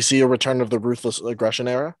 Do we see a return of the ruthless aggression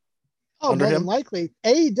era? Oh, more than likely.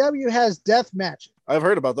 AEW has death matches. I've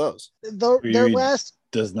heard about those. Their last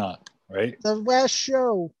does not, right? The last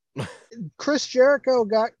show, Chris Jericho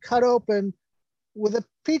got cut open with a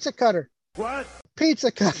pizza cutter. What?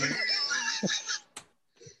 Pizza cutter.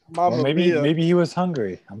 Mamma Well, mia. maybe he was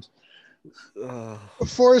hungry.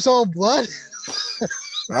 For his own blood.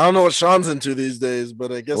 I don't know what Sean's into these days,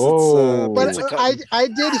 but I guess Whoa. But pizza I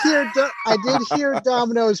did hear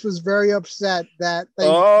Domino's was very upset that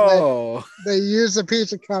they used a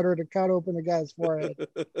pizza cutter to cut open the guy's forehead.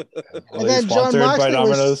 And then John Moxley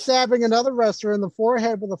was stabbing another wrestler in the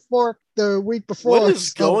forehead with a fork the week before. What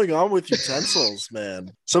is going on with utensils,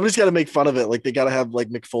 man? Somebody's got to make fun of it. Like they got to have like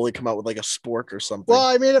Mick Foley come out with like a spork or something. Well,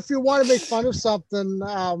 I mean, if you want to make fun of something,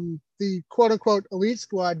 the quote unquote elite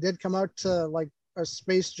squad did come out to like a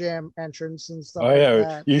Space Jam entrance and stuff. Oh yeah,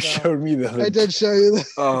 that. you showed me that. I did show you that.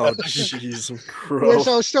 Oh jeez,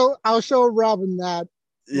 Which I'll show Robin that.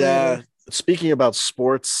 Yeah. Later. Speaking about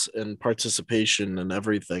sports and participation and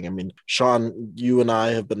everything, I mean, Sean, you and I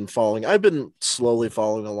have been following. I've been slowly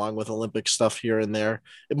following along with Olympic stuff here and there.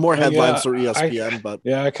 More headlines through ESPN, but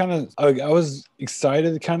yeah, I was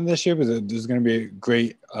excited kind of this year because there's going to be a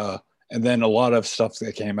great. And then a lot of stuff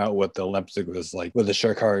that came out with the Olympics was like with the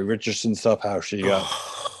Sha'Carri Richardson stuff, how she got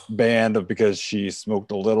banned because she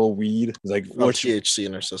smoked a little weed, like THC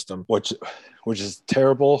in her system, which is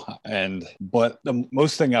terrible. But the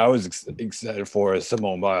most thing I was excited for is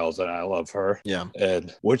Simone Biles, and I love her. Yeah,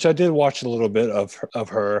 and which I did watch a little bit of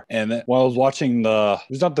her. And then while I was watching it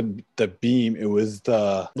was not the beam, it was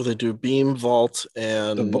the they do beam, vault,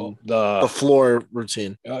 and the floor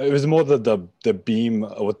routine. It was more the beam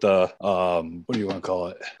with the what do you want to call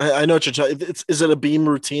it? I know what you're talking. Is it a beam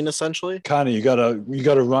routine essentially? Kind of. You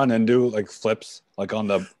gotta run and do like flips like on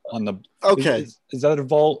the. Okay. Is that a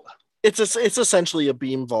vault? It's essentially a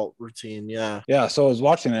beam vault routine, yeah. Yeah, so I was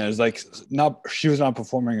watching it. It was like she was not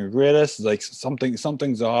performing her greatest. Like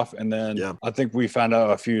something's off, and then I think we found out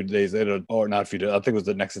a few days later, or not a few days. I think it was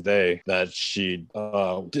the next day that she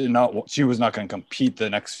She was not going to compete the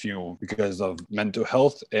next few because of mental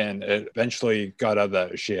health, and it eventually got out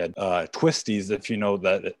that she had twisties. If you know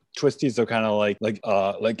that. Twisties are kind of like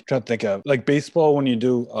trying to think of like baseball when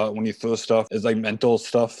you throw stuff is like mental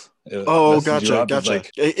stuff. Gotcha.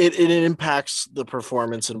 Like, it impacts the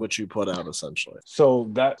performance in which you put out essentially. So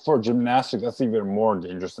that for gymnastics, that's even more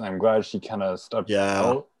dangerous. And I'm glad she kind of stepped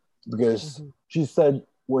out because she said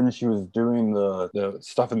when she was doing the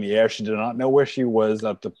stuff in the air, she did not know where she was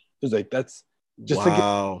it was like that's. Just thinking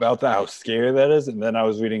about that, how scary that is. And then I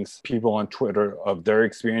was reading people on Twitter of their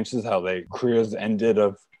experiences, how their careers ended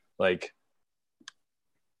of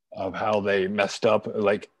how they messed up,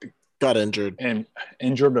 like got injured,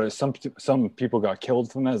 or some people got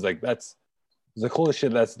killed from that. It's like it's like holy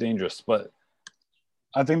shit, that's dangerous. But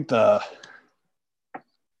I think the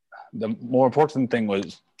more important thing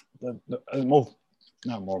was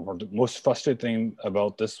most frustrating thing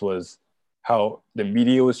about this was how the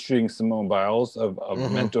media was treating Simone Biles of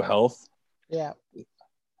mental health. Yeah.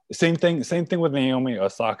 Same thing with Naomi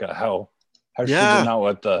Osaka. How she did not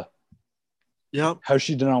want how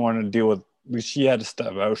she did not want to deal with. She had to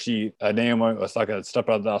step out. Naomi Osaka had stepped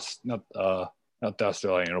out not the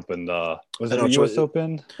Australian Open. Was it the U.S.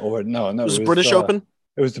 Open or no? It was British Open.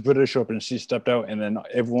 It was the British Open. She stepped out, and then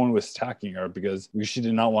everyone was attacking her because she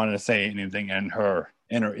did not want to say anything in her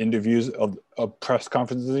interviews of press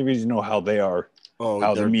conferences. You know how they are.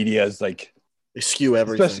 How the media is like they skew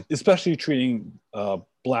everything, especially treating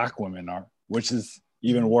black women which is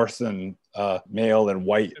even worse than male and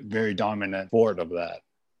white, very dominant sport of that.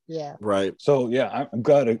 Yeah. Right. So yeah, I'm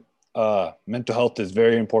glad mental health is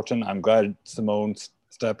very important. I'm glad Simone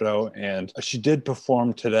stepped out, and she did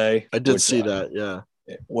perform today. I did see that. Yeah.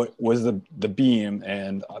 What was the beam,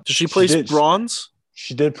 and did she place bronze?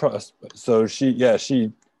 She did. So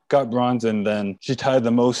she got bronze, and then she tied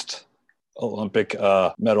the most Olympic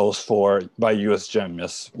medals by U.S.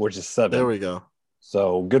 gymnasts, which is 7. There we go.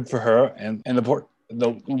 So good for her. And the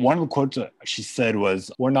one of the quotes that she said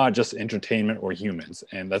was, "We're not just entertainment, we're humans,"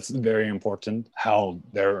 and that's very important. How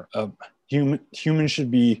they're humans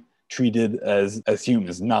should be treated as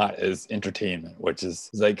humans, not as entertainment, which is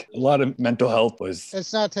like a lot of mental health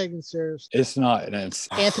it's not taken serious. It's not, and it's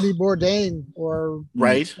Anthony Bourdain or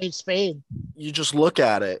Kate Spade. You just look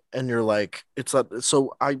at it and you're like, it's a.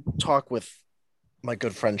 So I talk with my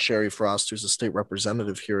good friend Sherry Frost, who's a state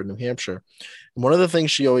representative here in New Hampshire. And one of the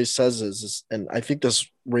things she always says is, and I think this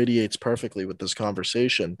radiates perfectly with this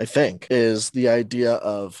conversation, is the idea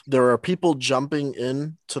of there are people jumping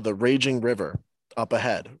into the raging river up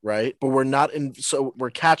ahead, right? But we're not so we're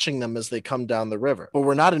catching them as they come down the river, but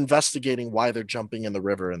we're not investigating why they're jumping in the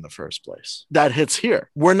river in the first place. That hits here.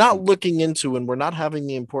 We're not looking into, and we're not having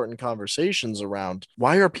the important conversations around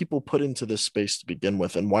why are people put into this space to begin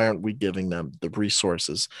with, and why aren't we giving them the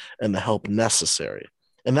resources and the help necessary?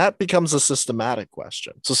 And that becomes a systematic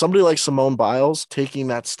question. So somebody like Simone Biles taking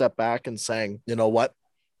that step back and saying, you know what,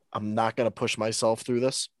 I'm not going to push myself through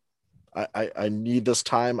this. I need this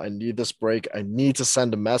time. I need this break. I need to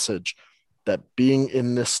send a message that being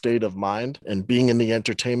in this state of mind and being in the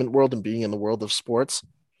entertainment world and being in the world of sports,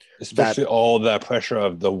 especially all that pressure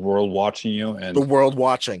of the world watching you and the world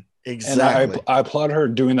watching. Exactly. And I applaud her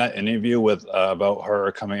doing that interview with about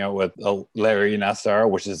her coming out with Larry Nassar,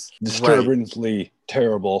 which is disturbingly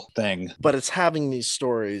terrible thing. But it's having these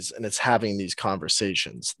stories and it's having these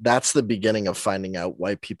conversations. That's the beginning of finding out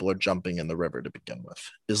why people are jumping in the river to begin with,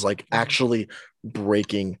 is like actually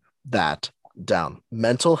breaking that down.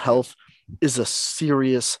 Mental health is a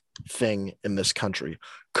serious thing in this country.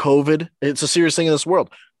 COVID, it's a serious thing in this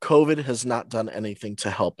world. COVID has not done anything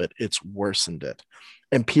to help it. It's worsened it.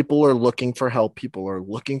 And people are looking for help. People are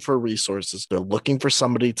looking for resources. They're looking for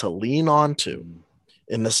somebody to lean on to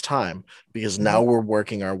in this time, because now we're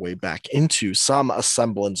working our way back into some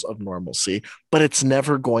semblance of normalcy, but it's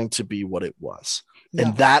never going to be what it was. No.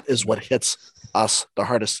 And that is what hits us the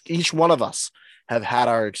hardest. Each one of us have had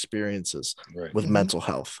our experiences with mental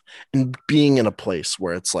health and being in a place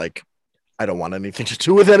where it's like, I don't want anything to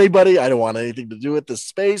do with anybody. I don't want anything to do with this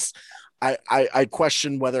space. I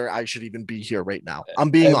question whether I should even be here right now.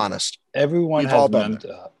 I'm being honest. Everyone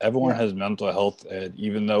has mental health, and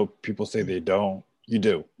even though people say they don't, you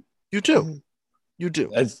do. You do. You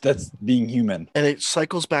do. That's being human. And it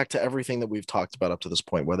cycles back to everything that we've talked about up to this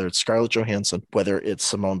point, whether it's Scarlett Johansson, whether it's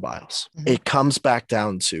Simone Biles. It comes back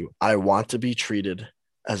down to, I want to be treated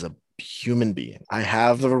as a human being. I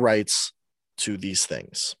have the rights to these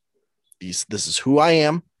things. This is who I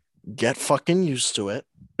am. Get fucking used to it.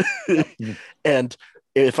 And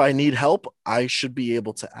if I need help, I should be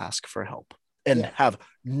able to ask for help and have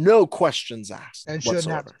no questions asked. And shouldn't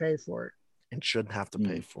have to pay for it. And shouldn't have to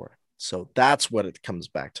pay for it. So that's what it comes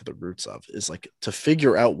back to the roots of, is like, to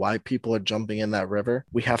figure out why people are jumping in that river,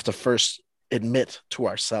 we have to first admit to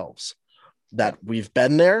ourselves that we've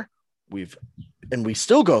been there, and we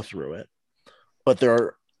still go through it, but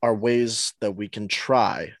there are ways that we can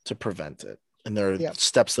try to prevent it. And there are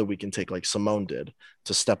steps that we can take, like Simone did,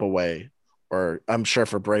 to step away. Or I'm sure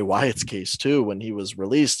for Bray Wyatt's case too, when he was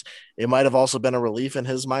released, it might have also been a relief in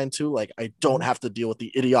his mind too. Like, I don't have to deal with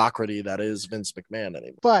the idiocracy that is Vince McMahon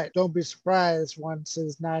anymore. But don't be surprised once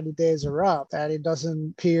his 90 days are up that he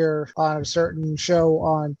doesn't appear on a certain show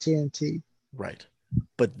on TNT. Right.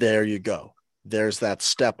 But there you go. There's that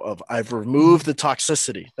step of, I've removed the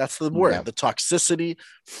toxicity. That's the word, the toxicity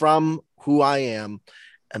from who I am.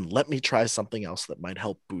 And let me try something else that might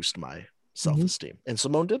help boost my self-esteem. And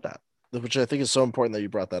Simone did that, which I think is so important that you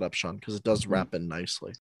brought that up, Sean, because it does wrap in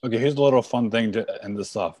nicely. Okay, here's a little fun thing to end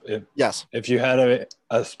this off. If you had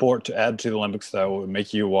a sport to add to the Olympics that would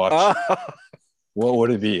make you watch, what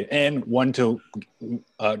would it be? And one to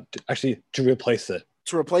replace it.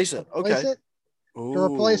 To replace it. Okay. To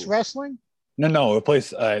replace wrestling? No,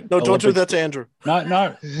 replace. No, don't do that to Andrew.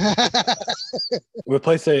 Not.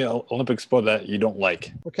 Replace a Olympic sport that you don't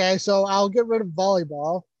like. Okay, so I'll get rid of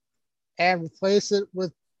volleyball and replace it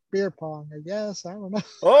with beer pong, I guess. I don't know.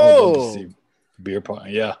 Oh, beer pong,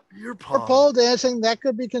 yeah. Beer pong. Or pole dancing, that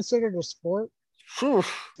could be considered a sport. I'm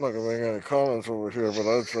not gonna make any comments over here, but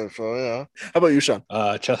I'd say so, yeah. How about you, Sean?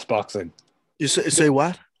 Chess boxing. You say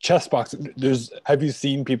what? Chess boxing. Have you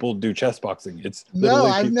seen people do chess boxing? No,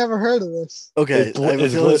 I've never heard of this. Okay, I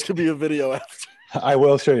feel this could be a video after. I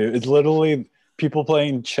will show you. It's literally people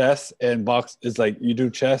playing chess and box. It's like you do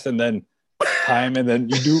chess and then time, and then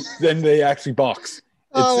then they actually box.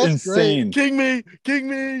 It's insane. Great. King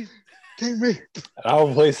me. I'll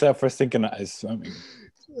replace that for synchronized swimming.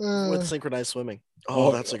 With synchronized swimming.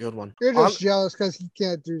 Oh, that's a good one. You're just jealous because you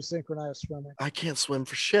can't do synchronized swimming. I can't swim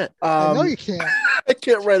for shit. I know you can't. I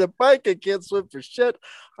can't ride a bike. I can't swim for shit.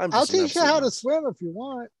 I'll teach you how to swim if you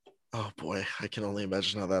want. Oh boy, I can only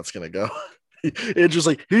imagine how that's gonna go. Andrew's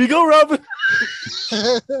like, here you go, Robin.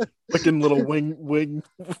 Fucking little wing.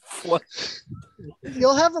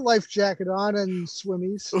 You'll have a life jacket on and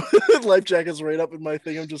swimmies. Life jacket's right up in my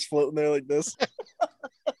thing. I'm just floating there like this.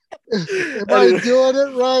 Am I doing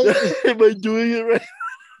it right? Am I doing it right?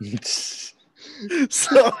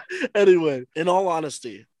 So anyway, in all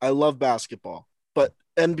honesty, I love basketball, but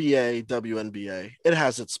NBA, WNBA, it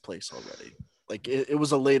has its place already. Like it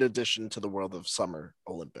was a late addition to the world of Summer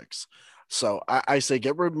Olympics. So I say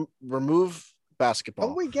remove basketball.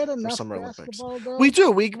 Don't we get enough Summer Olympics. basketball though? We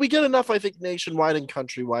do. We get enough, I think, nationwide and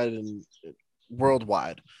countrywide and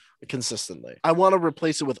worldwide consistently. I want to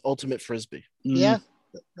replace it with ultimate frisbee. Yeah,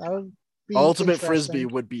 that would be Ultimate interesting. frisbee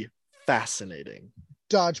would be fascinating.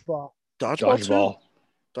 Dodgeball.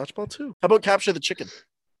 Dodgeball too. How about capture the chicken?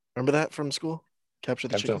 Remember that from school? Capture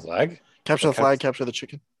the Capture chicken. the flag. Capture the flag. Capture the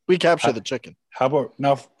chicken. We capture the chicken. How about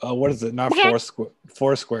now? What is it? Not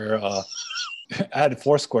Foursquare. Add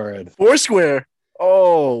Foursquare in. Foursquare.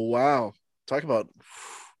 Oh wow! Talk about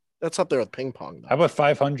that's up there with ping pong. Though. How about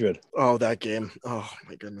 500? Oh, that game. Oh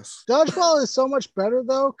my goodness. Dodgeball is so much better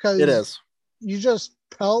though, because It is. you just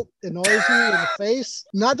pelt a noisy in the face.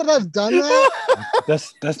 Not that I've done that.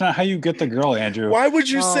 That's not how you get the girl, Andrew. Why would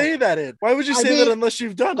you Oh. say that? Why would you I say mean, that unless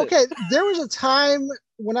you've done it? Okay, there was a time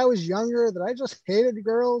when I was younger that I just hated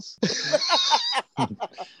girls.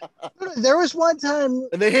 There was one time,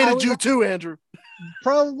 And they I hated was- you too, Andrew.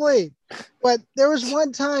 probably, but there was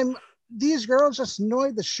one time these girls just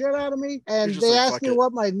annoyed the shit out of me, and You're just they like, asked "Fuck me it."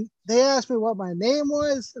 what my name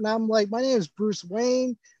was, and I'm like, my name is Bruce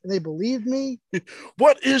Wayne, and they believed me.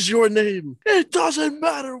 What is your name? It doesn't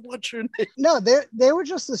matter what your name. No, they were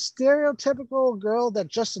just a stereotypical girl that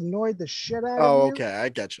just annoyed the shit out of Oh, you. okay. I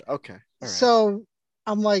get you. Okay. All right. So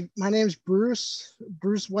I'm like, my name's Bruce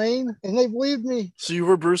Wayne, and they believed me. So you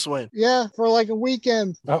were Bruce Wayne. Yeah, for like a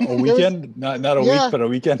weekend, A weekend? Not a Yeah. week, but a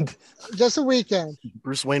weekend. just a weekend.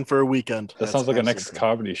 Bruce Wayne for a weekend. That sounds like a next absolutely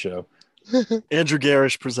comedy show. cool. Andrew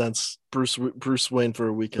Garish presents Bruce Wayne for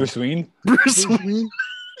a weekend. Bruce Wayne? Bruce Bruce Wayne.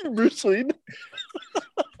 Bruce Wayne.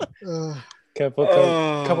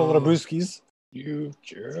 Couple little brewskis.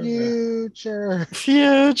 Future.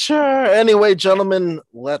 Future. Anyway, gentlemen,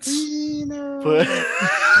 let's Wiener. put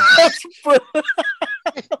let's put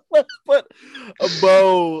a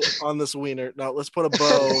bow on this wiener. No, let's put a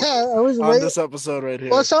bow I was on waiting. this episode right here.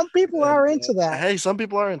 Well, some people are And, into that. Hey, some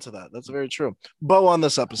people are into that. That's very true. Bow on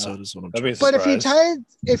this episode is what I'm That'd be trying. a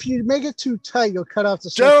But if you make it too tight, you'll cut off the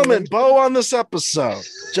Gentlemen, circulation. bow on this episode.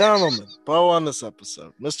 Gentlemen, bow on this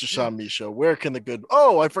episode. Mr. Sean Misho, where can the good?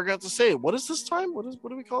 Oh, I forgot to say. What is this time? What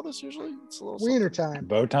do we call this usually? It's a little Wiener something. time.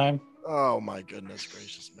 Bow time? Oh my goodness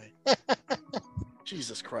gracious me!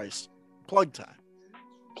 Jesus Christ! Plug time.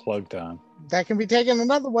 Plug time. That can be taken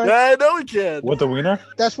another way. I know we can. What the wiener?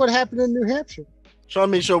 That's what happened in New Hampshire. Sean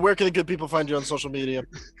Misho, where can the good people find you on social media?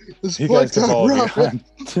 It's You plug guys can time, follow me Robin.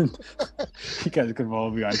 on. You guys can follow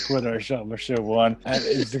me on Twitter, Show1, and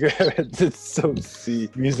Instagram. It's so C.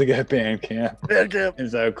 Music at Bandcamp. Bandcamp. And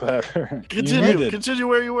SoundCloud. Continue. Continue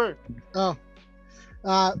where you were. Oh.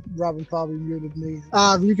 Robin probably muted me.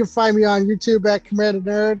 You can find me on YouTube at Commander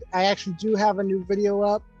Nerd. I actually do have a new video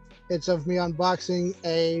up. It's of me unboxing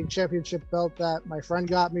a championship belt that my friend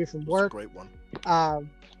got me from That's a work. great one.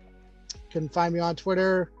 Can find me on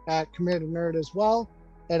Twitter at Commander Nerd as well,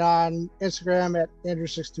 and on Instagram at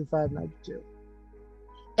Andrew62592. And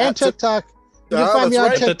That's it. TikTok. You can Ah, find me on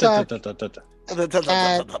that's right. TikTok,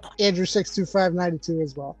 Andrew62592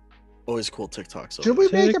 as well. Always cool TikToks. Should we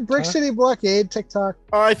make a Brick TikTok. City Blockade TikTok?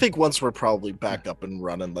 I think once we're probably back up and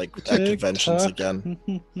running, like at conventions again.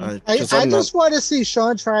 I 'Cause I'm not- just want to see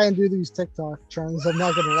Sean try and do these TikTok trends. I'm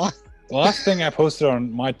not gonna lie. The last thing I posted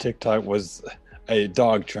on my TikTok was a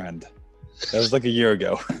dog trend. That was like a year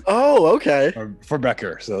ago Oh, okay. for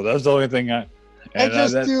Becker. So that was the only thing I And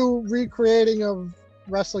just that- do recreating of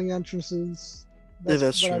wrestling entrances. Yeah,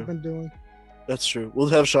 that's what true. I've been doing. That's true. We'll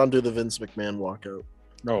have Sean do the Vince McMahon walkout.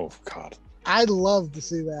 Oh God. I'd love to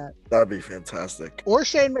see that. That'd be fantastic. Or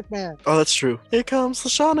Shane McMahon. Oh, that's true. Here comes the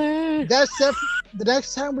Shawnee. The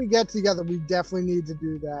next time we get together, we definitely need to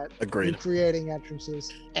do that. Agreed. Recreating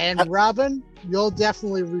entrances. And Robin, you'll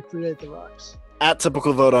definitely recreate the rocks. At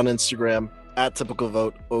Typical Vote on Instagram. At Typical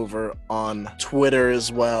Vote over on Twitter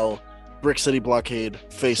as well. Brick City Blockade,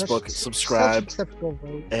 Facebook, subscribe, Such a typical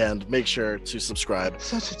vote. and make sure to subscribe.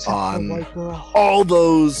 Such a typical on- white girl. All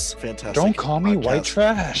those fantastic. Don't call me white podcasts.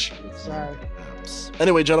 trash. Sorry.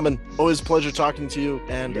 Anyway, gentlemen, always a pleasure talking to you.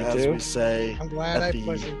 And You as too. we say I'm glad At I the-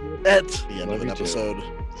 pleasured you. at the end Love of an you too. episode,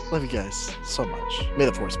 love you guys so much. May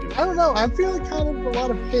the force be with I you. don't know. I'm feeling kind of a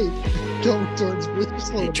lot of hate going towards me.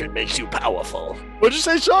 Just a little bit. Hatred makes you powerful. What'd you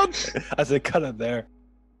say, Sean? I said cut it there.